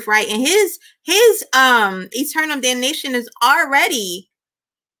forfeited his birthright, and his eternal damnation is already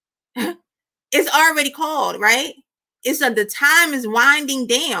called, right? The time is winding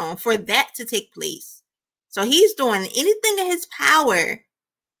down for that to take place. So he's doing anything in his power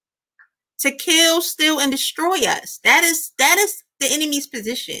to kill, steal, and destroy us. That is the enemy's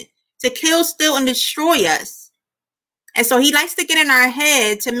position, to kill, steal, and destroy us. And so he likes to get in our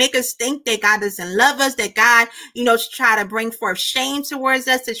head to make us think that God doesn't love us, that God, to try to bring forth shame towards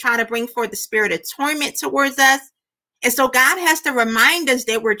us, to try to bring forth the spirit of torment towards us. And so God has to remind us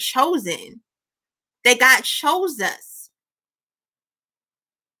that we're chosen, that God chose us,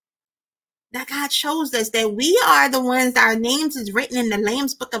 that we are the ones, our names is written in the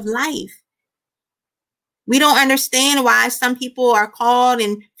Lamb's Book of Life. We don't understand why some people are called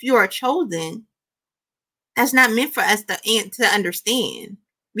and few are chosen. That's not meant for us to understand.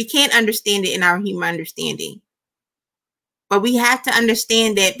 We can't understand it in our human understanding. But we have to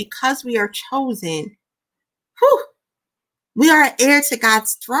understand that because we are chosen, we are heir to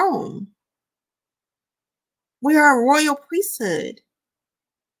God's throne. We are a royal priesthood.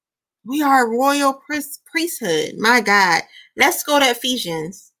 We are a royal priesthood. My God. Let's go to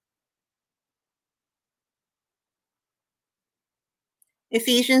Ephesians.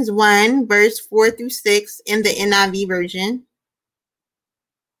 Ephesians 1, verse 4 through 6 in the NIV version.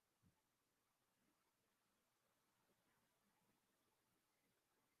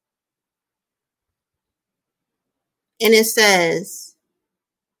 And it says,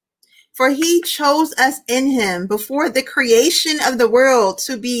 "For he chose us in him before the creation of the world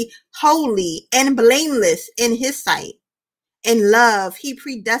to be holy and blameless in his sight. In love, he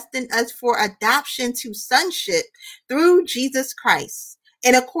predestined us for adoption to sonship through Jesus Christ,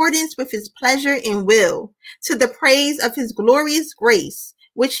 in accordance with his pleasure and will, to the praise of his glorious grace,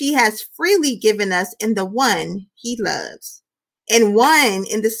 which he has freely given us in the one he loves." And one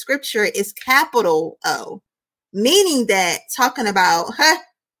in the scripture is capital O, meaning that talking about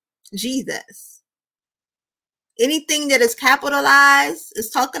Jesus. Anything that is capitalized is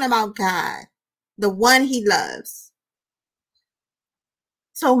talking about God, the one he loves.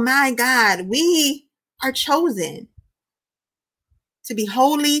 So my God, we are chosen to be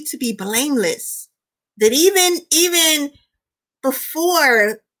holy, to be blameless. That even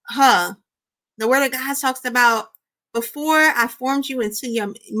before, the word of God talks about, before I formed you into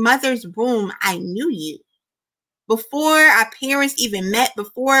your mother's womb, I knew you. Before our parents even met,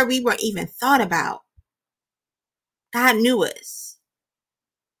 before we were even thought about, God knew us.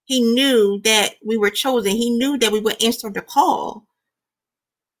 He knew that we were chosen. He knew that we would answer the call.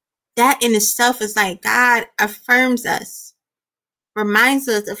 That in itself is like God affirms us, reminds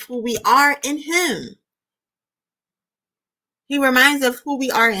us of who we are in him. He reminds us of who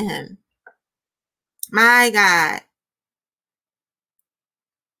we are in him. My God.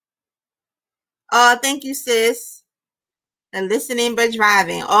 Oh, thank you, sis. And listening but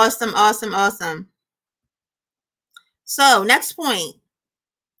driving. Awesome, awesome, awesome. So, next point.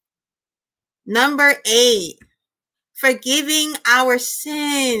 Number 8. Forgiving our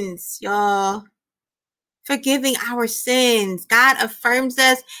sins, y'all. Forgiving our sins. God affirms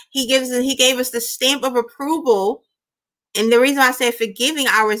us. He gave us the stamp of approval. And the reason why I say forgiving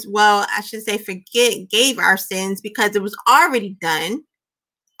ours, well, I should say forgave our sins, because it was already done.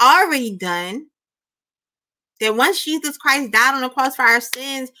 Already done. That once Jesus Christ died on the cross for our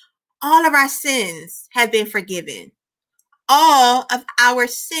sins, all of our sins have been forgiven. All of our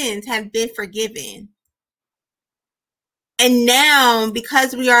sins have been forgiven. And now,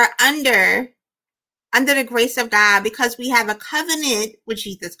 because we are under the grace of God, because we have a covenant with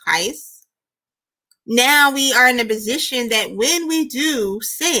Jesus Christ, now we are in a position that when we do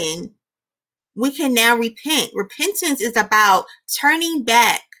sin, we can now repent. Repentance is about turning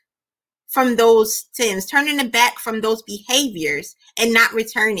back from those sins, turning back from those behaviors and not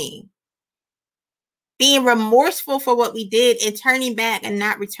returning. being remorseful for what we did and turning back and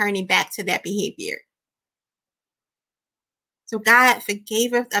not returning back to that behavior. So God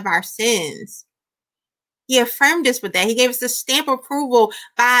forgave us of our sins. He affirmed us with that. He gave us the stamp of approval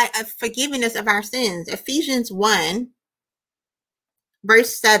by forgiving us of our sins. Ephesians 1,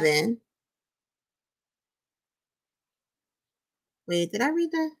 verse 7. Wait, did I read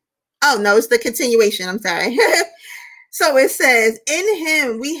that? Oh, no, it's the continuation. I'm sorry. So it says, in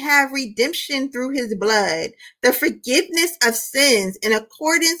him we have redemption through his blood, the forgiveness of sins in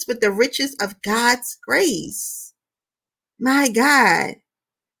accordance with the riches of God's grace. My God.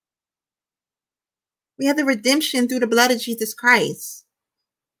 We have the redemption through the blood of Jesus Christ.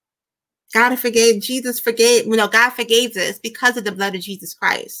 God forgave us because of the blood of Jesus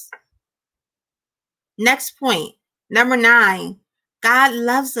Christ. Next point, number 9, God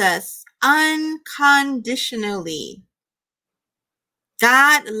loves us unconditionally.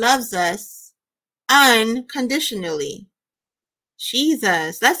 God loves us unconditionally.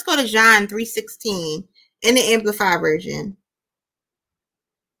 Jesus. Let's go to John 3:16 in the Amplified Version.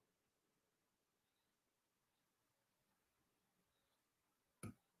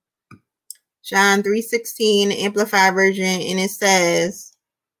 John 3:16, Amplified Version, and it says,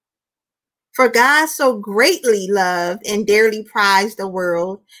 for God so greatly loved and dearly prized the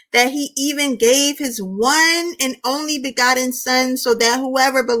world that he even gave his one and only begotten Son, so that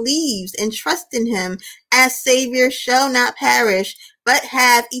whoever believes and trusts in him as Savior shall not perish, but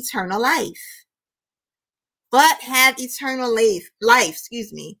have eternal life. But have eternal life,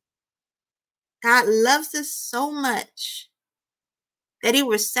 God loves us so much that he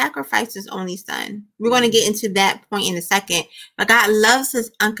would sacrifice his only Son. We're going to get into that point in a second. But God loves us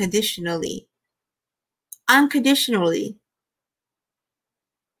unconditionally. Unconditionally.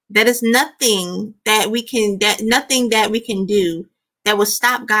 That is nothing that we can do that will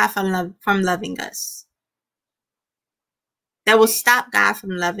stop God from loving us. That will stop God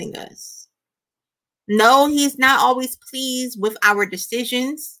from loving us. No, he's not always pleased with our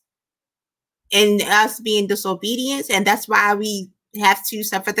decisions and us being disobedient, and that's why we have to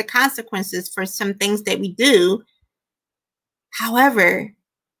suffer the consequences for some things that we do. However,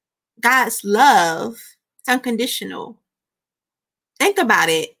 God's love is unconditional. Think about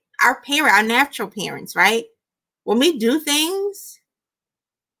it. Our natural parents, right? When we do things,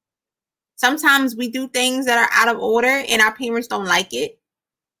 sometimes we do things that are out of order and our parents don't like it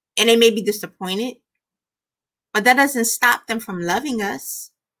and they may be disappointed, but that doesn't stop them from loving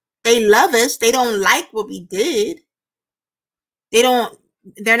us. They love us. They don't like what we did.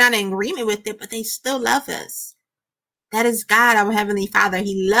 They're not in agreement with it, but they still love us. That is God, our Heavenly Father.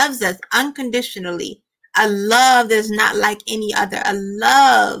 He loves us unconditionally. A love that is not like any other. A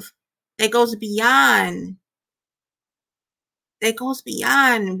love that goes beyond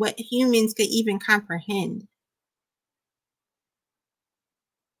what humans could even comprehend.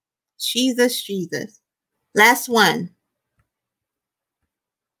 Jesus. Last one.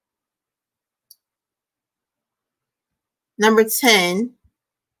 Number 10.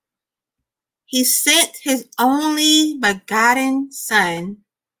 He sent his only begotten Son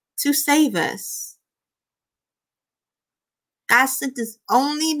to save us. God sent his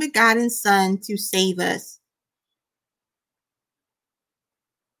only begotten Son to save us.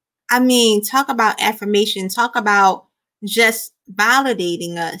 I mean, talk about affirmation. Talk about just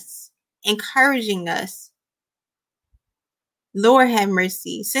validating us, encouraging us. Lord have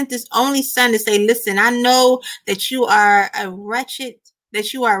mercy. Sent his only Son to say, listen, I know that you are wretched,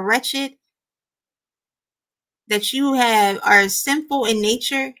 that you are sinful in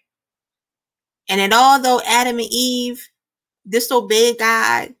nature. And that although Adam and Eve disobeyed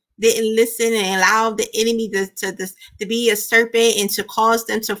God, didn't listen and allowed the enemy to be a serpent and to cause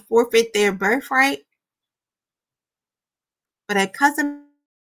them to forfeit their birthright, but because of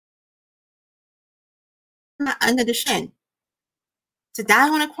under the shin, to die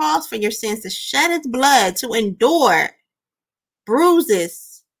on a cross for your sins, to shed his blood, to endure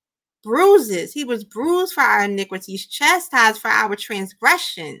bruises. He was bruised for our iniquities, chastised for our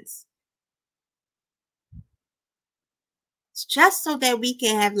transgressions. It's just so that we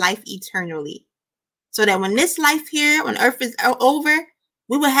can have life eternally. So that when this life here on earth is over,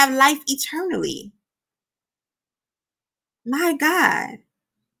 we will have life eternally. My God.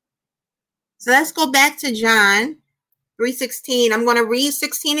 So let's go back to John 3:16. I'm going to read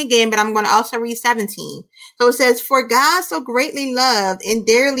 16 again, but I'm going to also read 17. So it says, for God so greatly loved and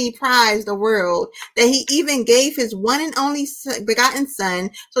dearly prized the world that he even gave his one and only begotten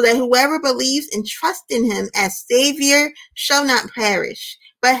Son, so that whoever believes and trusts in him as Savior shall not perish,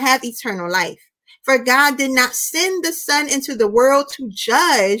 but have eternal life. For God did not send the Son into the world to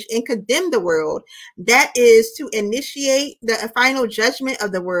judge and condemn the world, that is, to initiate the final judgment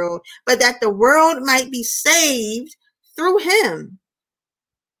of the world, but that the world might be saved through him.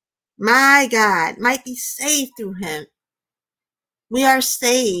 My God, might be saved through him. We are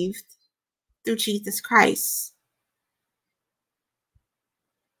saved through Jesus Christ.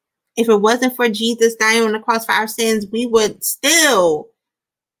 If it wasn't for Jesus dying on the cross for our sins, we would still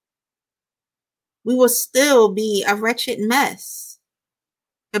be a wretched mess.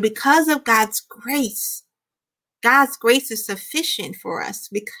 But because of God's grace is sufficient for us.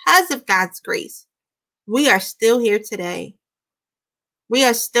 Because of God's grace, we are still here today. We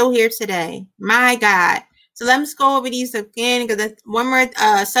are still here today. My God. So let's go over these again, because that's one more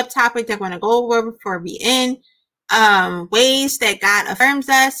subtopic that I'm going to go over before we end. Ways that God affirms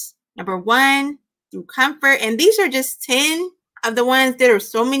us. Number 1, through comfort. And these are just 10 of the ones. There are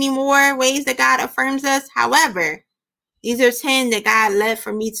so many more ways that God affirms us. However, these are 10 that God left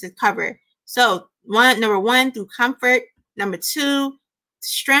for me to cover. So number 1, through comfort. Number 2,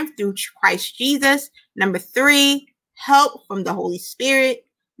 strength through Christ Jesus. Number 3, help from the Holy Spirit.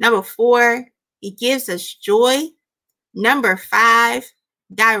 Number 4, he gives us joy. Number 5,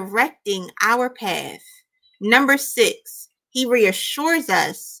 directing our path. Number 6, he reassures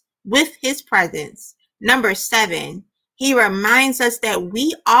us with his presence. Number 7, he reminds us that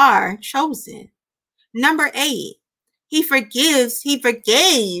we are chosen. Number 8, he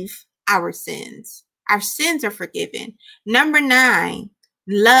forgave our sins. Our sins are forgiven. Number 9,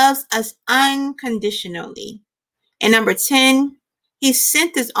 loves us unconditionally. And number 10, he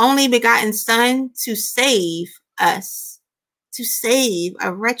sent his only begotten Son to save us, to save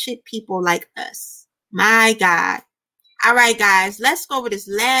a wretched people like us. My God. All right, guys, let's go over this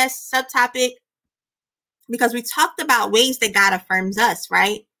last subtopic, because we talked about ways that God affirms us,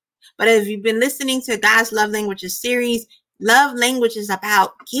 right? But if you've been listening to God's Love Languages series, love language is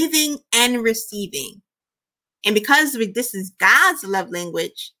about giving and receiving. And because this is God's love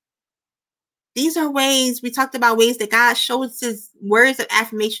language, these are ways, we talked about ways that God shows his words of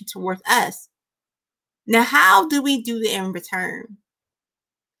affirmation towards us. Now, how do we do it in return?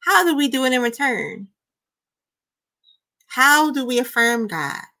 How do we do it in return? How do we affirm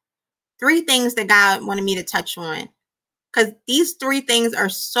God? 3 things that God wanted me to touch on, because these 3 things are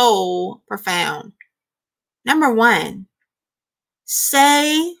so profound. Number 1,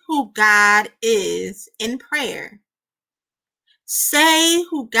 say who God is in prayer. Say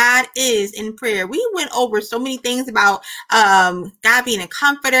who God is in prayer. We went over so many things about God being a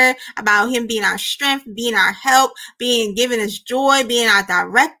comforter, about him being our strength, being our help, being giving us joy, being our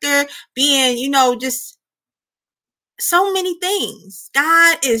director, being, just so many things.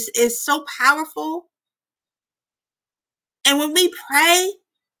 God is so powerful. And when we pray,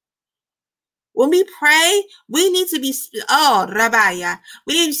 we need to be, Rabbiya,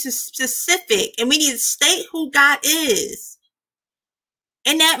 we need to be specific, and we need to state who God is.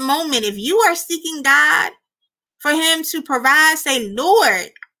 In that moment, if you are seeking God for him to provide, say,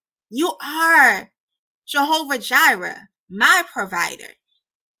 Lord, you are Jehovah Jireh, my provider.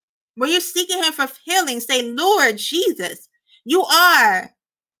 When you're seeking him for healing, say, Lord Jesus, you are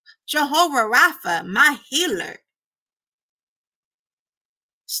Jehovah Rapha, my healer.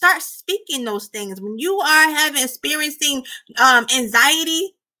 Start speaking those things. When you are experiencing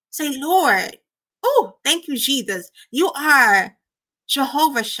anxiety, say, Lord, thank you, Jesus. You are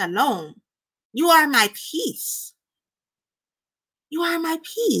Jehovah Shalom. You are my peace. You are my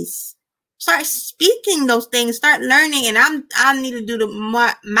peace. Start speaking those things. Start learning. And I need to do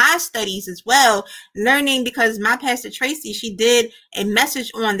my studies as well. Learning, because my pastor Tracy, she did a message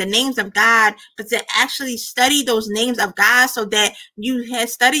on the names of God, but to actually study those names of God, so that you have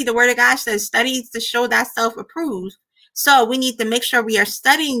studied the word of God. Says, study to show thyself approved. So we need to make sure we are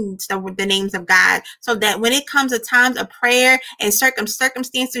studying the names of God, so that when it comes to times of prayer and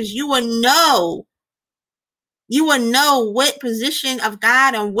circumstances, you will know. You will know what position of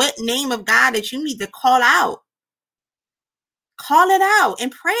God and what name of God that you need to call out. Call it out in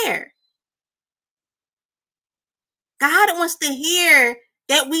prayer. God wants to hear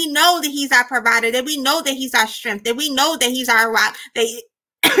that we know that he's our provider, that we know that he's our strength, that we know that he's our rock, that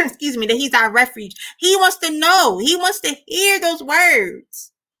excuse me, that he's our refuge. He wants to know. He wants to hear those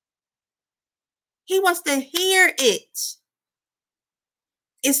words. He wants to hear it.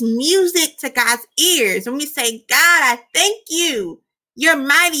 It's music to God's ears. When we say, God, I thank you. You're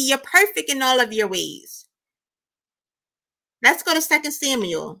mighty. You're perfect in all of your ways. Let's go to 2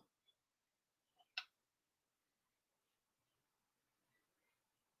 Samuel.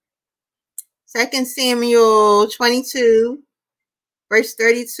 2 Samuel 22, verse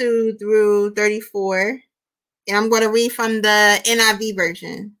 32 through 34. And I'm going to read from the NIV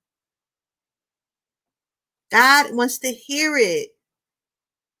version. God wants to hear it.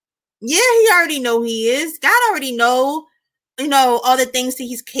 Yeah, he already know he is. God already know, all the things that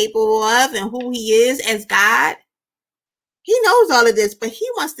he's capable of and who he is as God. He knows all of this, but he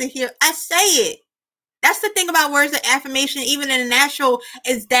wants to hear us say it. That's the thing about words of affirmation, even in the natural,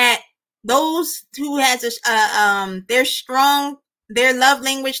 is that those who has their strong, their love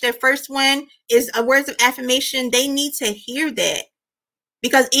language, their first one is a words of affirmation. They need to hear that.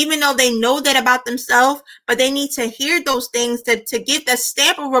 Because even though they know that about themselves, but they need to hear those things to get the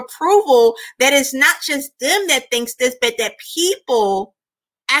stamp of approval that it's not just them that thinks this, but that people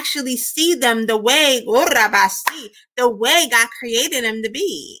actually see them the way God created them to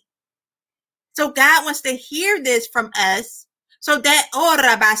be. So God wants to hear this from us so that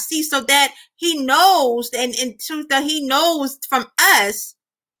so that he knows and so that he knows from us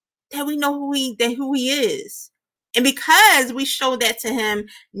that we know who he is. And because we show that to him,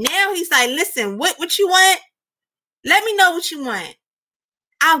 now he's like, listen, what you want? Let me know what you want.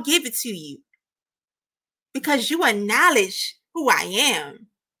 I'll give it to you. Because you acknowledge who I am.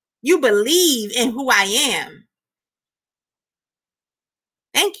 You believe in who I am.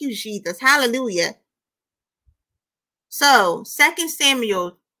 Thank you, Jesus. Hallelujah. So, 2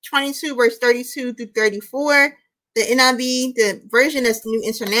 Samuel 22, verse 32 through 34. The NIV, the version that's the New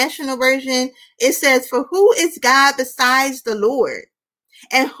International Version, it says, "For who is God besides the Lord?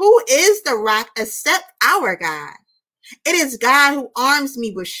 And who is the rock except our God? It is God who arms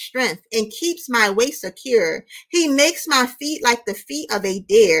me with strength and keeps my way secure. He makes my feet like the feet of a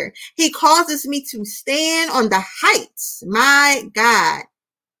deer. He causes me to stand on the heights. My God."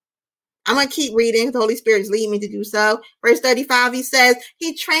 I'm going to keep reading. The Holy Spirit is leading me to do so. Verse 35, he says,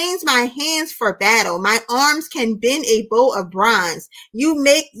 "He trains my hands for battle. My arms can bend a bow of bronze. You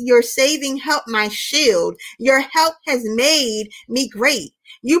make your saving help my shield. Your help has made me great.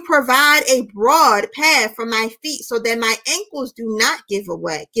 You provide a broad path for my feet so that my ankles do not give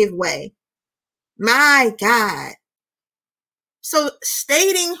way. My God." So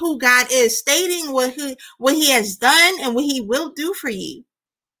stating who God is, stating what he has done and what he will do for you,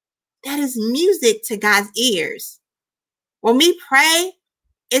 that is music to God's ears. When we pray,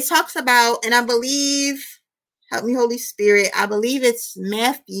 it talks about, and I believe, help me, Holy Spirit, I believe it's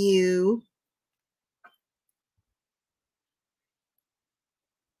Matthew.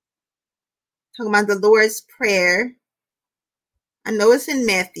 Talking about the Lord's Prayer. I know it's in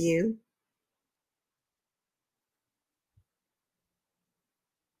Matthew.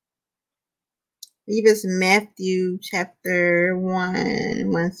 I believe it's Matthew chapter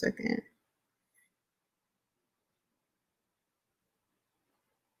 1. 1 second.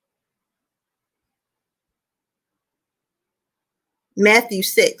 Matthew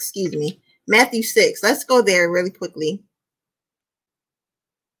 6, excuse me. Matthew 6. Let's go there really quickly.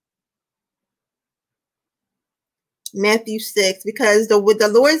 Matthew 6, because the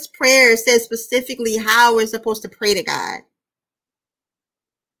Lord's Prayer says specifically how we're supposed to pray to God.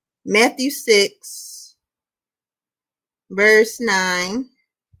 Matthew 6, verse 9.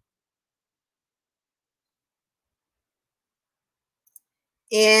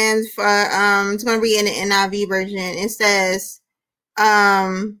 And for I'm going to read in the NIV version. It says, but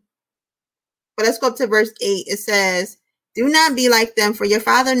let's go up to verse 8. It says, "Do not be like them, for your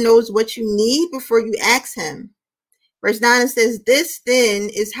Father knows what you need before you ask him." Verse 9, it says, "This then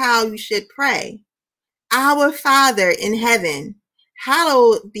is how you should pray. Our Father in heaven,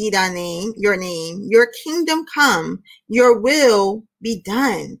 hallowed be thy name, your kingdom come, your will be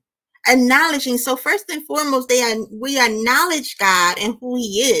done." Acknowledging, so first and foremost, we acknowledge God and who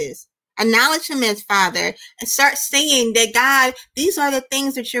he is. Acknowledge him as Father and start saying that, God, these are the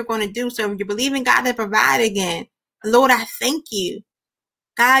things that you're going to do. So if you believe in God to provide again, Lord, I thank you.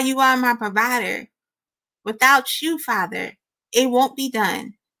 God, you are my provider. Without you, Father, it won't be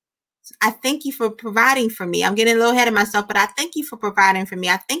done. I thank you for providing for me. I'm getting a little ahead of myself, but I thank you for providing for me.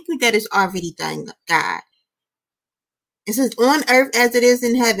 I thank you that it's already done, God. It says, "On earth as it is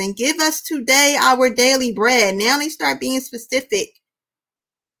in heaven, give us today our daily bread." Now they start being specific.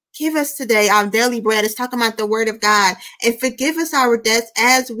 Give us today our daily bread. It's talking about the word of God. "And forgive us our debts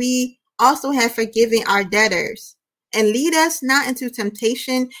as we also have forgiven our debtors. And lead us not into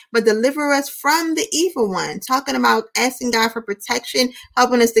temptation, but deliver us from the evil one." Talking about asking God for protection,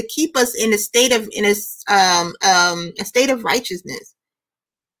 helping us to keep us in a state of righteousness.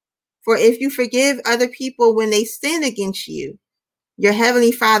 "For if you forgive other people when they sin against you, your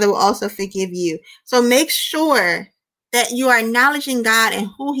heavenly Father will also forgive you." So make sure that you are acknowledging God and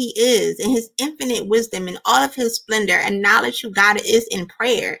who he is and his infinite wisdom and all of his splendor. Acknowledge who God is in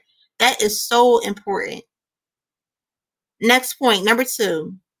prayer. That is so important. Next point, number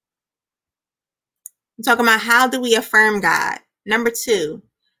 2. I'm talking about how do we affirm God. Number 2,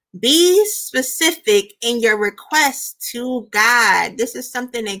 be specific in your request to God. This is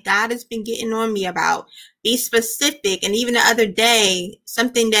something that God has been getting on me about. Be specific. And even the other day,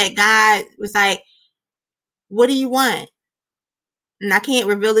 something that God was like, what do you want? And I can't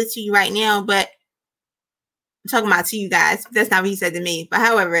reveal it to you right now, but I'm talking about to you guys. That's not what he said to me. But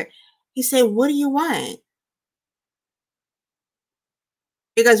however, he said, what do you want?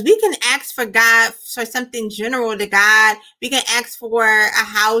 Because we can ask for God for something general to God. We can ask for a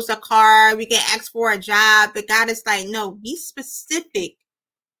house, a car. We can ask for a job. But God is like, no, be specific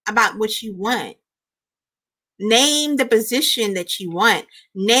about what you want. Name the position that you want.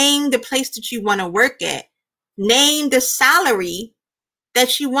 Name the place that you want to work at. Name the salary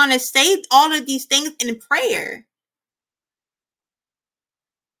that you want to say. All of these things in prayer.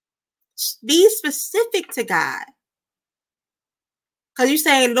 Be specific to God. Because you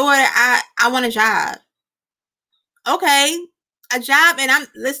say, Lord, I want a job. Okay, a job. And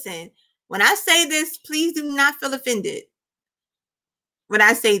listen, when I say this, please do not feel offended. When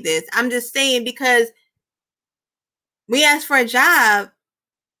I say this, I'm just saying because we ask for a job,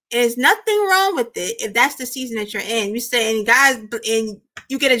 and there's nothing wrong with it if that's the season that you're in. You say, and guys, and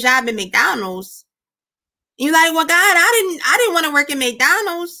you get a job at McDonald's. And you're like, well, God, I didn't want to work at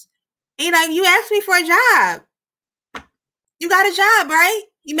McDonald's. And you're like, you asked me for a job. You got a job, right?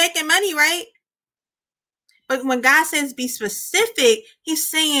 You making money, right? But when God says be specific, he's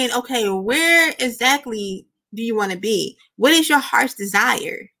saying, okay, where exactly do you want to be? What is your heart's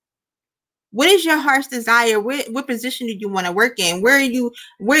desire? What is your heart's desire? What position do you want to work in? Where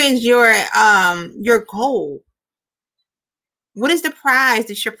is your goal? What is the prize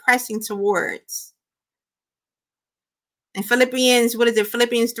that you're pressing towards? In Philippians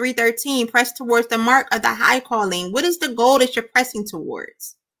 3:13, press towards the mark of the high calling. What is the goal that you're pressing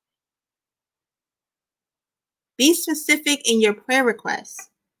towards? Be specific in your prayer requests.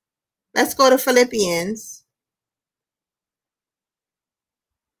 Let's go to Philippians.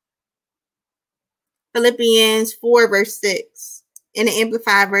 Philippians 4 verse 6 in the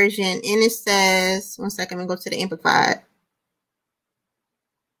Amplified version. And it says, one second, let me go to the Amplified.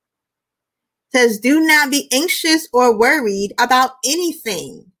 It says, do not be anxious or worried about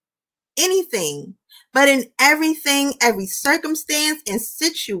anything, but in everything, every circumstance and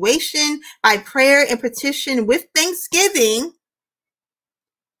situation, by prayer and petition with thanksgiving,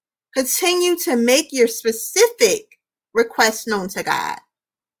 continue to make your specific requests known to God.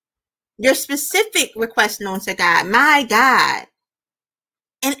 Your specific request known to God. My God.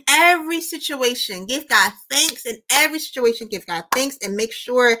 In every situation, give God thanks. In every situation, give God thanks and make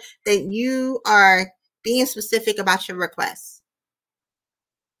sure that you are being specific about your requests.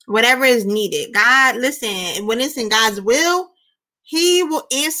 Whatever is needed. God, listen, when it's in God's will, he will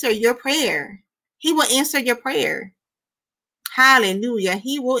answer your prayer. He will answer your prayer. Hallelujah.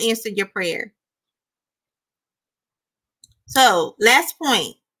 He will answer your prayer. So, last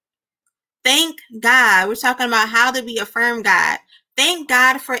point. Thank God. We're talking about how do we affirm God. Thank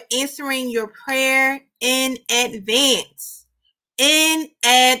God for answering your prayer in advance. In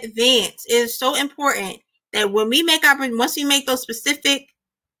advance. It is so important that when we once we make those specific,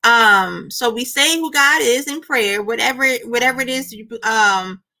 so we say who God is in prayer, whatever it is,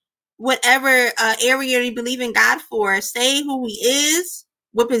 whatever area you believe in God for, say who he is,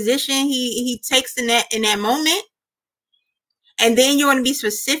 what position he takes in that moment. And then you're going to be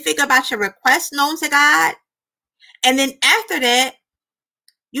specific about your request known to God. And then after that,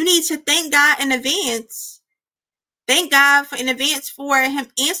 you need to thank God in advance. Thank God in advance for him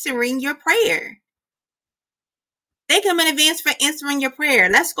answering your prayer. Thank him in advance for answering your prayer.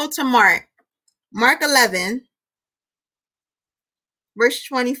 Let's go to Mark. Mark 11, verse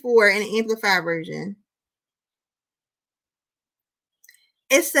 24 in the Amplified version.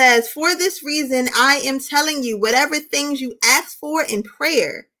 It says, for this reason, I am telling you, whatever things you ask for in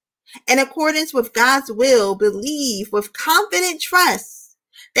prayer, in accordance with God's will, believe with confident trust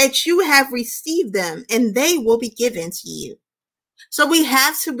that you have received them and they will be given to you. So we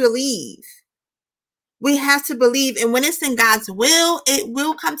have to believe. We have to believe. And when it's in God's will, it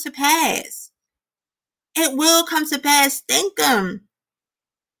will come to pass. It will come to pass. Thank him.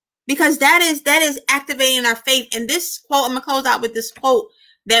 Because that is activating our faith. And this quote, I'm going to close out with this quote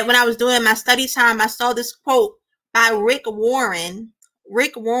that when I was doing my study time, I saw this quote by Rick Warren.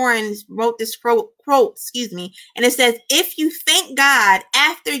 Rick Warren wrote this quote, and it says, if you thank God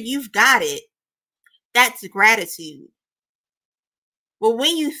after you've got it, that's gratitude. Well,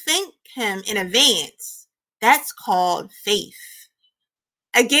 when you thank him in advance, that's called faith.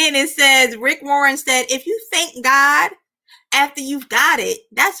 Again, it says, Rick Warren said, if you thank God after you've got it,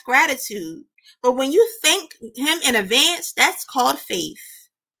 that's gratitude. But when you thank him in advance, that's called faith.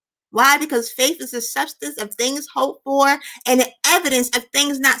 Why? Because faith is the substance of things hoped for and the evidence of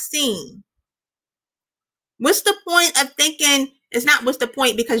things not seen. What's the point of thinking? It's not what's the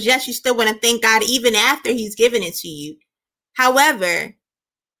point, because yes, you still want to thank God even after he's given it to you. However,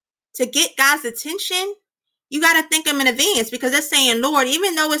 to get God's attention, you got to thank him in advance, because they're saying, Lord,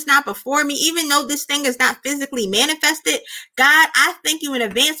 even though it's not before me, even though this thing is not physically manifested, God, I thank you in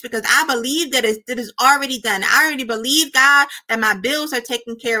advance because I believe that it is already done. I already believe, God, that my bills are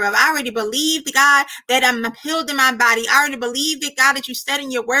taken care of. I already believe, God, that I'm healed in my body. I already believe that, God, that you said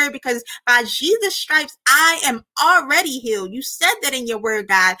in your word, because by Jesus' stripes, I am already healed. You said that in your word,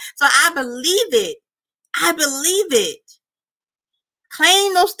 God. So I believe it. I believe it.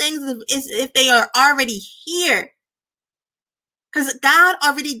 Claim those things if they are already here. Because God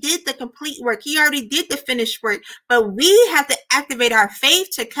already did the complete work. He already did the finished work. But we have to activate our faith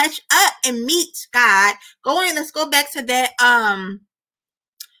to catch up and meet God. Let's go back to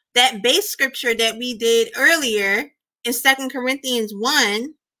that base scripture that we did earlier in 2 Corinthians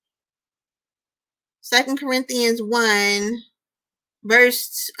 1. 2 Corinthians 1,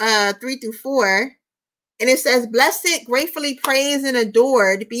 verse 3 through 4. And it says, blessed, gratefully praised, and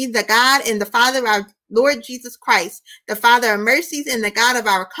adored be the God and the Father of our Lord Jesus Christ, the Father of mercies and the God of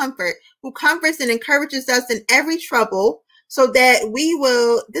our comfort, who comforts and encourages us in every trouble, so that we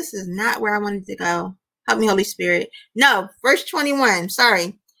will, this is not where I wanted to go. Help me, Holy Spirit. No, verse 21,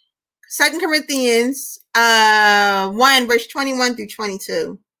 sorry. 2 Corinthians 1, verse 21 through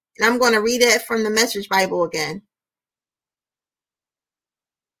 22. And I'm going to read it from the Message Bible again.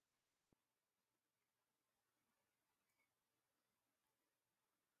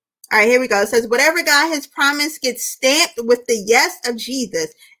 All right, here we go. It says, whatever God has promised gets stamped with the yes of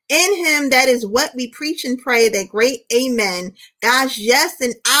Jesus. In him, that is what we preach and pray, that great amen. God's yes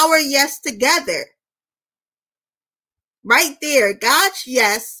and our yes together. Right there, God's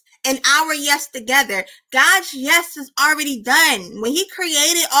yes and our yes together. God's yes is already done. When he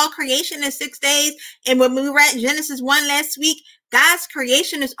created all creation in 6 days, and when we read Genesis 1 last week, God's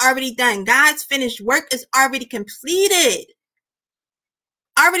creation is already done. God's finished work is already completed.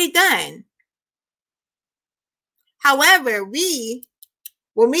 Already done. However,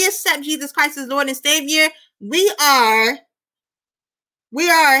 when we accept Jesus Christ as Lord and Savior, we are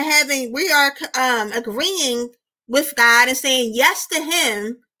agreeing with God and saying yes to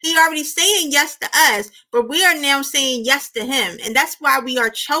him. He already saying yes to us, but we are now saying yes to him. And that's why we are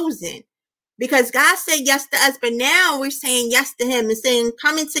chosen, because God said yes to us, but now we're saying yes to him and saying,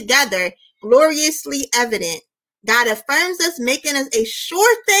 coming together, gloriously evident. God affirms us, making us a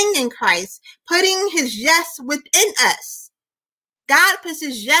sure thing in Christ, putting his yes within us. God puts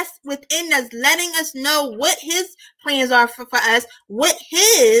his yes within us, letting us know what his plans are for us, what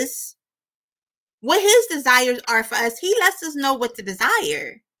his desires are for us. He lets us know what to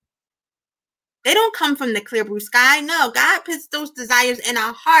desire. They don't come from the clear blue sky. No, God puts those desires in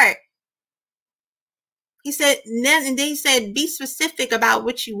our heart. He said, and then he said, be specific about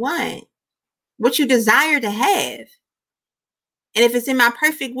what you want, what you desire to have. And if it's in my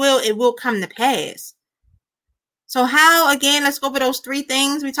perfect will, it will come to pass. So how, again, let's go over those 3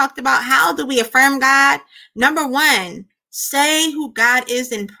 things we talked about. How do we affirm God? Number 1, say who God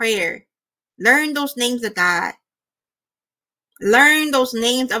is in prayer. Learn those names of God. Learn those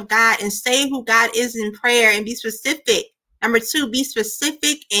names of God and say who God is in prayer and be specific. Number 2, be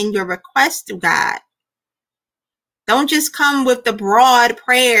specific in your request to God. Don't just come with the broad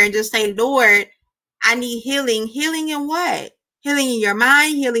prayer and just say, Lord, I need healing. Healing in what? Healing in your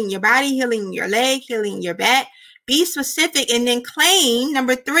mind, healing in your body, healing in your leg, healing in your back. Be specific, and then claim.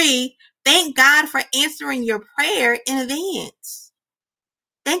 Number 3, thank God for answering your prayer in advance.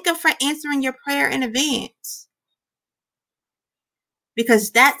 Thank him for answering your prayer in advance, because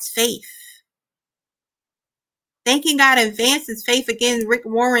that's faith. Thanking God in advance is faith. Again, Rick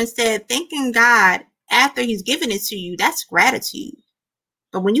Warren said, thanking God after he's given it to you, that's gratitude.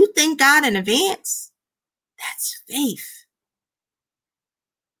 But when you thank God in advance, that's faith.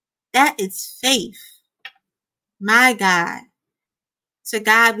 That is faith. My God. To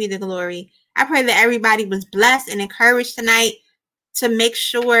God be the glory. I pray that everybody was blessed and encouraged tonight to make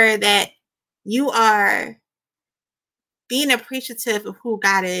sure that you are being appreciative of who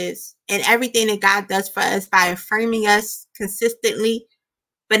God is and everything that God does for us by affirming us consistently.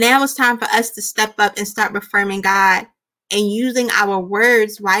 But now it's time for us to step up and start affirming God and using our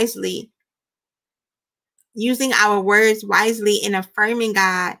words wisely. using our words wisely and affirming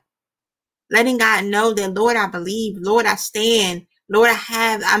God, letting God know that, Lord, I believe, Lord, I stand, Lord,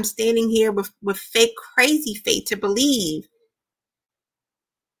 I'm standing here with fake, crazy faith to believe.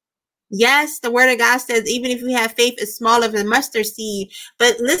 Yes, the word of God says, even if we have faith as small as a mustard seed.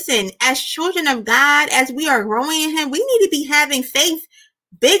 But listen, as children of God, as we are growing in Him, we need to be having faith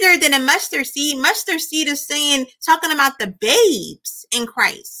bigger than a mustard seed. Mustard seed is talking about the babes in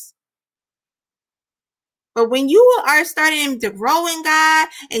Christ. But when you are starting to grow in God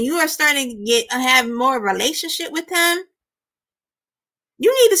and you are starting to have more relationship with Him,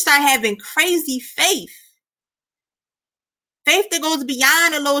 you need to start having crazy faith. Faith that goes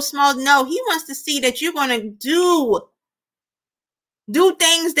beyond a little small. No, He wants to see that you're going to do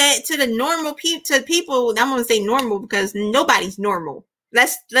things that to the normal people. I'm going to say normal because nobody's normal.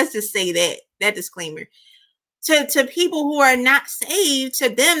 Let's just say that disclaimer. To people who are not saved, to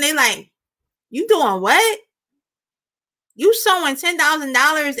them, they like, you doing what? You sowing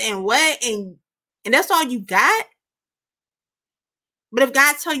 $10,000 and what? And that's all you got? But if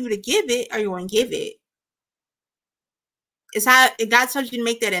God tells you to give it, are you going to give it? It's how, if God tells you to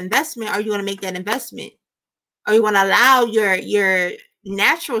make that investment, are you going to make that investment? Are you going to allow your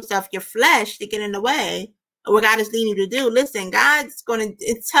natural self, your flesh, to get in the way of what God is leading you to do? Listen, God's going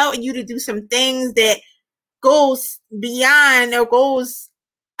to tell you to do some things that goes beyond or goes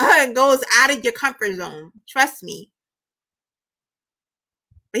out of your comfort zone. Trust me.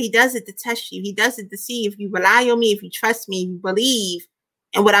 But He does it to test you. He does it to see if you rely on me, if you trust me, if you believe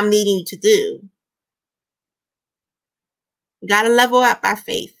in what I'm leading you to do. You got to level up our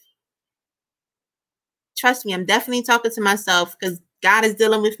faith. Trust me, I'm definitely talking to myself because God is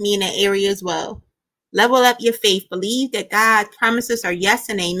dealing with me in that area as well. Level up your faith. Believe that God's promises are yes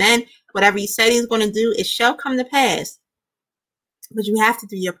and amen. Whatever He said He's going to do, it shall come to pass. But you have to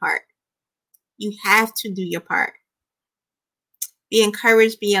do your part. You have to do your part. Be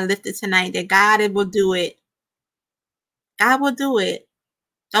encouraged, be uplifted tonight that God will do it. God will do it.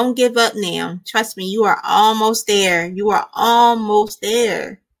 Don't give up now. Trust me, you are almost there. You are almost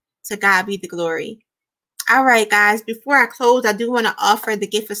there. To God be the glory. All right, guys, before I close, I do want to offer the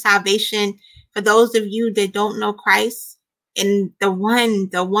gift of salvation for those of you that don't know Christ and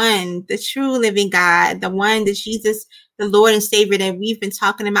the true living God, the one that Jesus, the Lord and Savior that we've been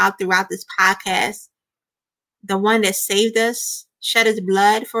talking about throughout this podcast, the one that saved us, shed His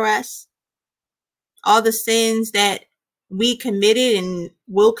blood for us. All the sins that we committed and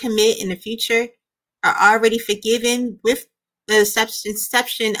will commit in the future are already forgiven with the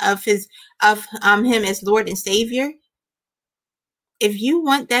exception of Him as Lord and Savior. If you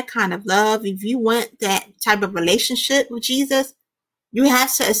want that kind of love, if you want that type of relationship with Jesus, you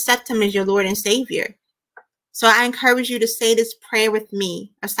have to accept Him as your Lord and Savior. So I encourage you to say this prayer with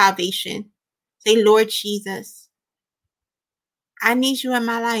me of salvation. Say, Lord Jesus, I need you in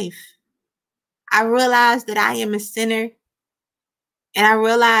my life. I realize that I am a sinner. And I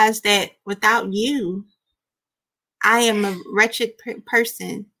realize that without you, I am a wretched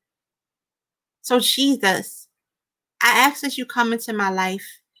person. So Jesus, I ask that you come into my life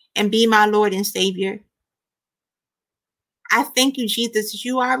and be my Lord and Savior. I thank you, Jesus, that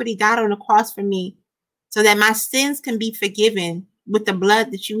you already died on the cross for me so that my sins can be forgiven with the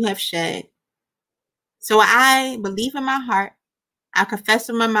blood that you have shed. So I believe in my heart, I confess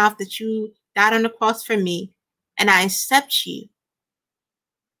in my mouth that you died on the cross for me, and I accept you.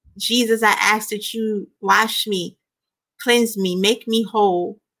 Jesus, I ask that you wash me, cleanse me, make me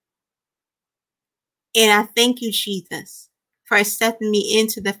whole. And I thank you, Jesus, for accepting me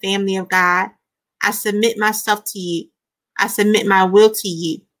into the family of God. I submit myself to you. I submit my will to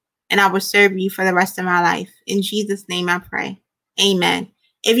you, and I will serve you for the rest of my life. In Jesus' name I pray. Amen.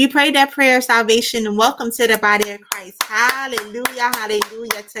 If you prayed that prayer of salvation, welcome to the body of Christ. Hallelujah,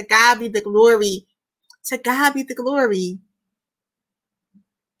 hallelujah. To God be the glory. To God be the glory.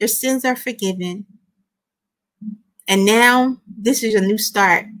 Your sins are forgiven. And now this is a new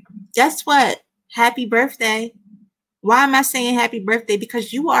start. Guess what? Happy birthday. Why am I saying happy birthday?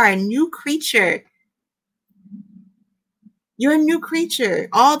 Because you are a new creature. You're a new creature.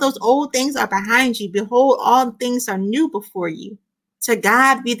 All those old things are behind you. Behold, all things are new before you. To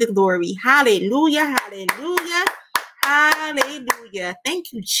God be the glory. Hallelujah, hallelujah, hallelujah.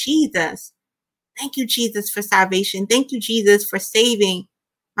 Thank you, Jesus. Thank you, Jesus, for salvation. Thank you, Jesus, for saving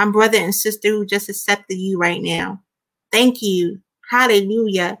my brother and sister who just accepted you right now. Thank you.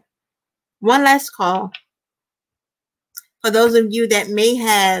 Hallelujah. One last call. For those of you that may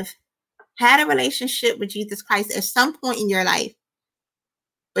have had a relationship with Jesus Christ at some point in your life,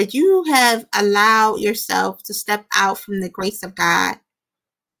 but you have allowed yourself to step out from the grace of God.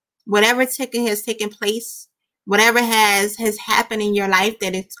 Whatever has taken place, whatever has happened in your life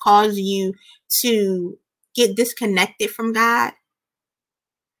that it's caused you to get disconnected from God,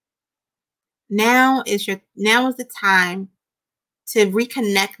 now is the time to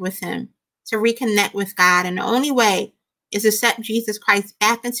reconnect with him, to reconnect with God. And the only way is to accept Jesus Christ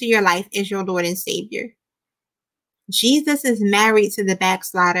back into your life as your Lord and Savior. Jesus is married to the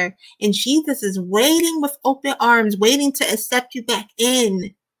backslider, and Jesus is waiting with open arms, waiting to accept you back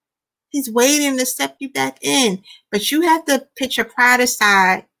in. He's waiting to accept you back in. But you have to put your pride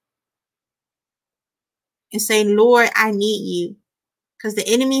aside and say, Lord, I need you. Because the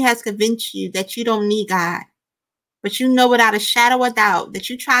enemy has convinced you that you don't need God. But you know without a shadow of doubt that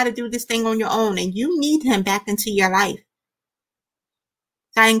you try to do this thing on your own and you need him back into your life.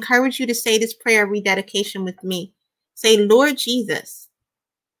 So I encourage you to say this prayer of rededication with me. Say, Lord Jesus,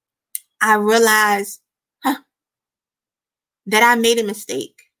 I realize that I made a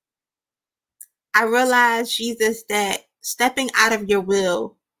mistake. I realize, Jesus, that stepping out of your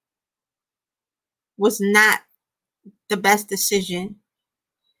will was not the best decision.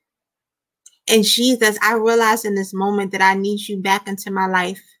 And Jesus, I realize in this moment that I need you back into my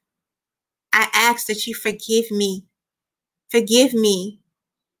life. I ask that you forgive me. Forgive me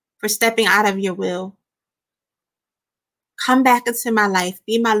for stepping out of your will. Come back into my life.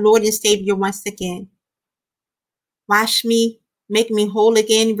 Be my Lord and Savior once again. Wash me, make me whole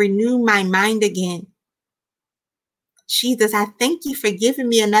again, renew my mind again. Jesus, I thank you for giving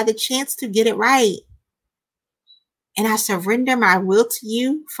me another chance to get it right. And I surrender my will to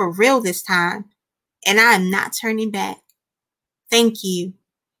you for real this time. And I am not turning back. Thank you.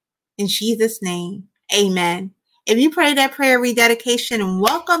 In Jesus' name, amen. If you pray that prayer rededication,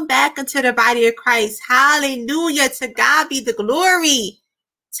 welcome back into the body of Christ. Hallelujah. To God be the glory.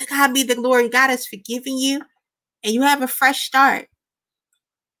 To God be the glory. God has forgiven you and you have a fresh start.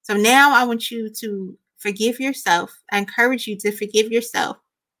 So now I want you to forgive yourself. I encourage you to forgive yourself.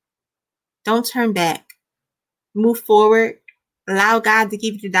 Don't turn back. Move forward. Allow God to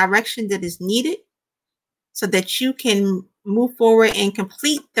give you the direction that is needed so that you can move forward and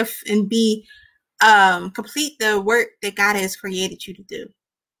complete the work that God has created you to do.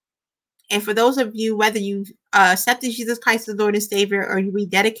 And for those of you, whether you've accepted Jesus Christ as Lord and Savior or you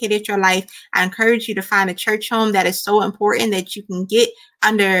rededicated your life, I encourage you to find a church home. That is so important, that you can get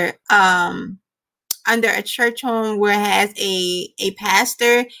under a church home where it has a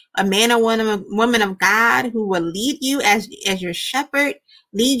pastor, a man or woman of God who will lead you as your shepherd,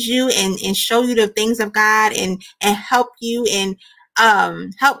 lead you and show you the things of God and help you and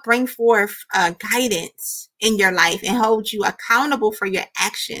help bring forth guidance in your life and hold you accountable for your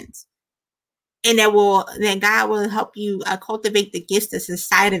actions. And then God will help you cultivate the gifts that's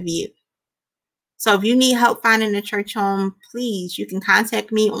inside of you. So if you need help finding a church home, please, you can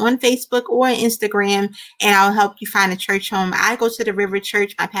contact me on Facebook or Instagram, and I'll help you find a church home. I go to the River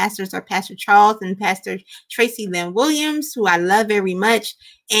Church. My pastors are Pastor Charles and Pastor Tracy Lynn Williams, who I love very much.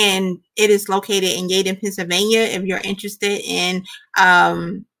 And it is located in Yaden, Pennsylvania. If you're interested in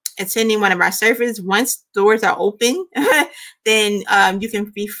attending one of our services, once doors are open, then you can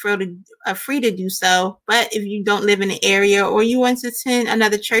be free to do so. But if you don't live in the area or you want to attend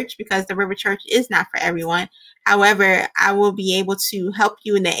another church, because the River Church is not for everyone, however, I will be able to help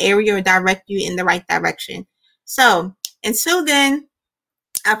you in the area or direct you in the right direction. So until then,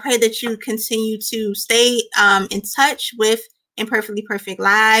 I pray that you continue to stay in touch with Imperfectly Perfect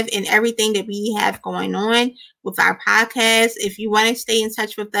Live and everything that we have going on with our podcast. If you want to stay in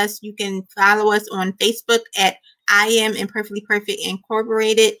touch with us, you can follow us on Facebook at I Am Imperfectly Perfect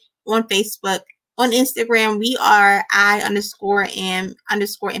Incorporated on Facebook. On Instagram, we are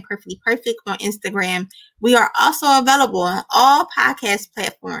I_am_imperfectly perfect on Instagram. We are also available on all podcast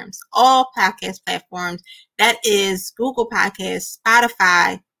platforms. That is Google Podcasts,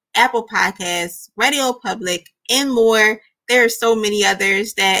 Spotify, Apple Podcasts, Radio Public, and more. There are so many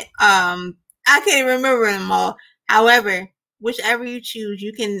others that I can't remember them all. However, whichever you choose,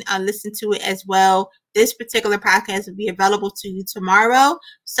 you can listen to it as well. This particular podcast will be available to you tomorrow.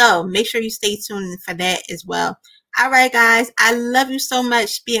 So make sure you stay tuned for that as well. All right, guys. I love you so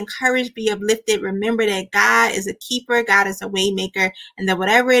much. Be encouraged, be uplifted. Remember that God is a keeper. God is a way maker. And that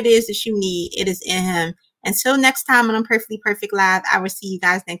whatever it is that you need, it is in him. Until next time on Imperfectly Perfect Live, I will see you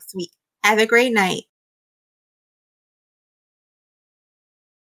guys next week. Have a great night.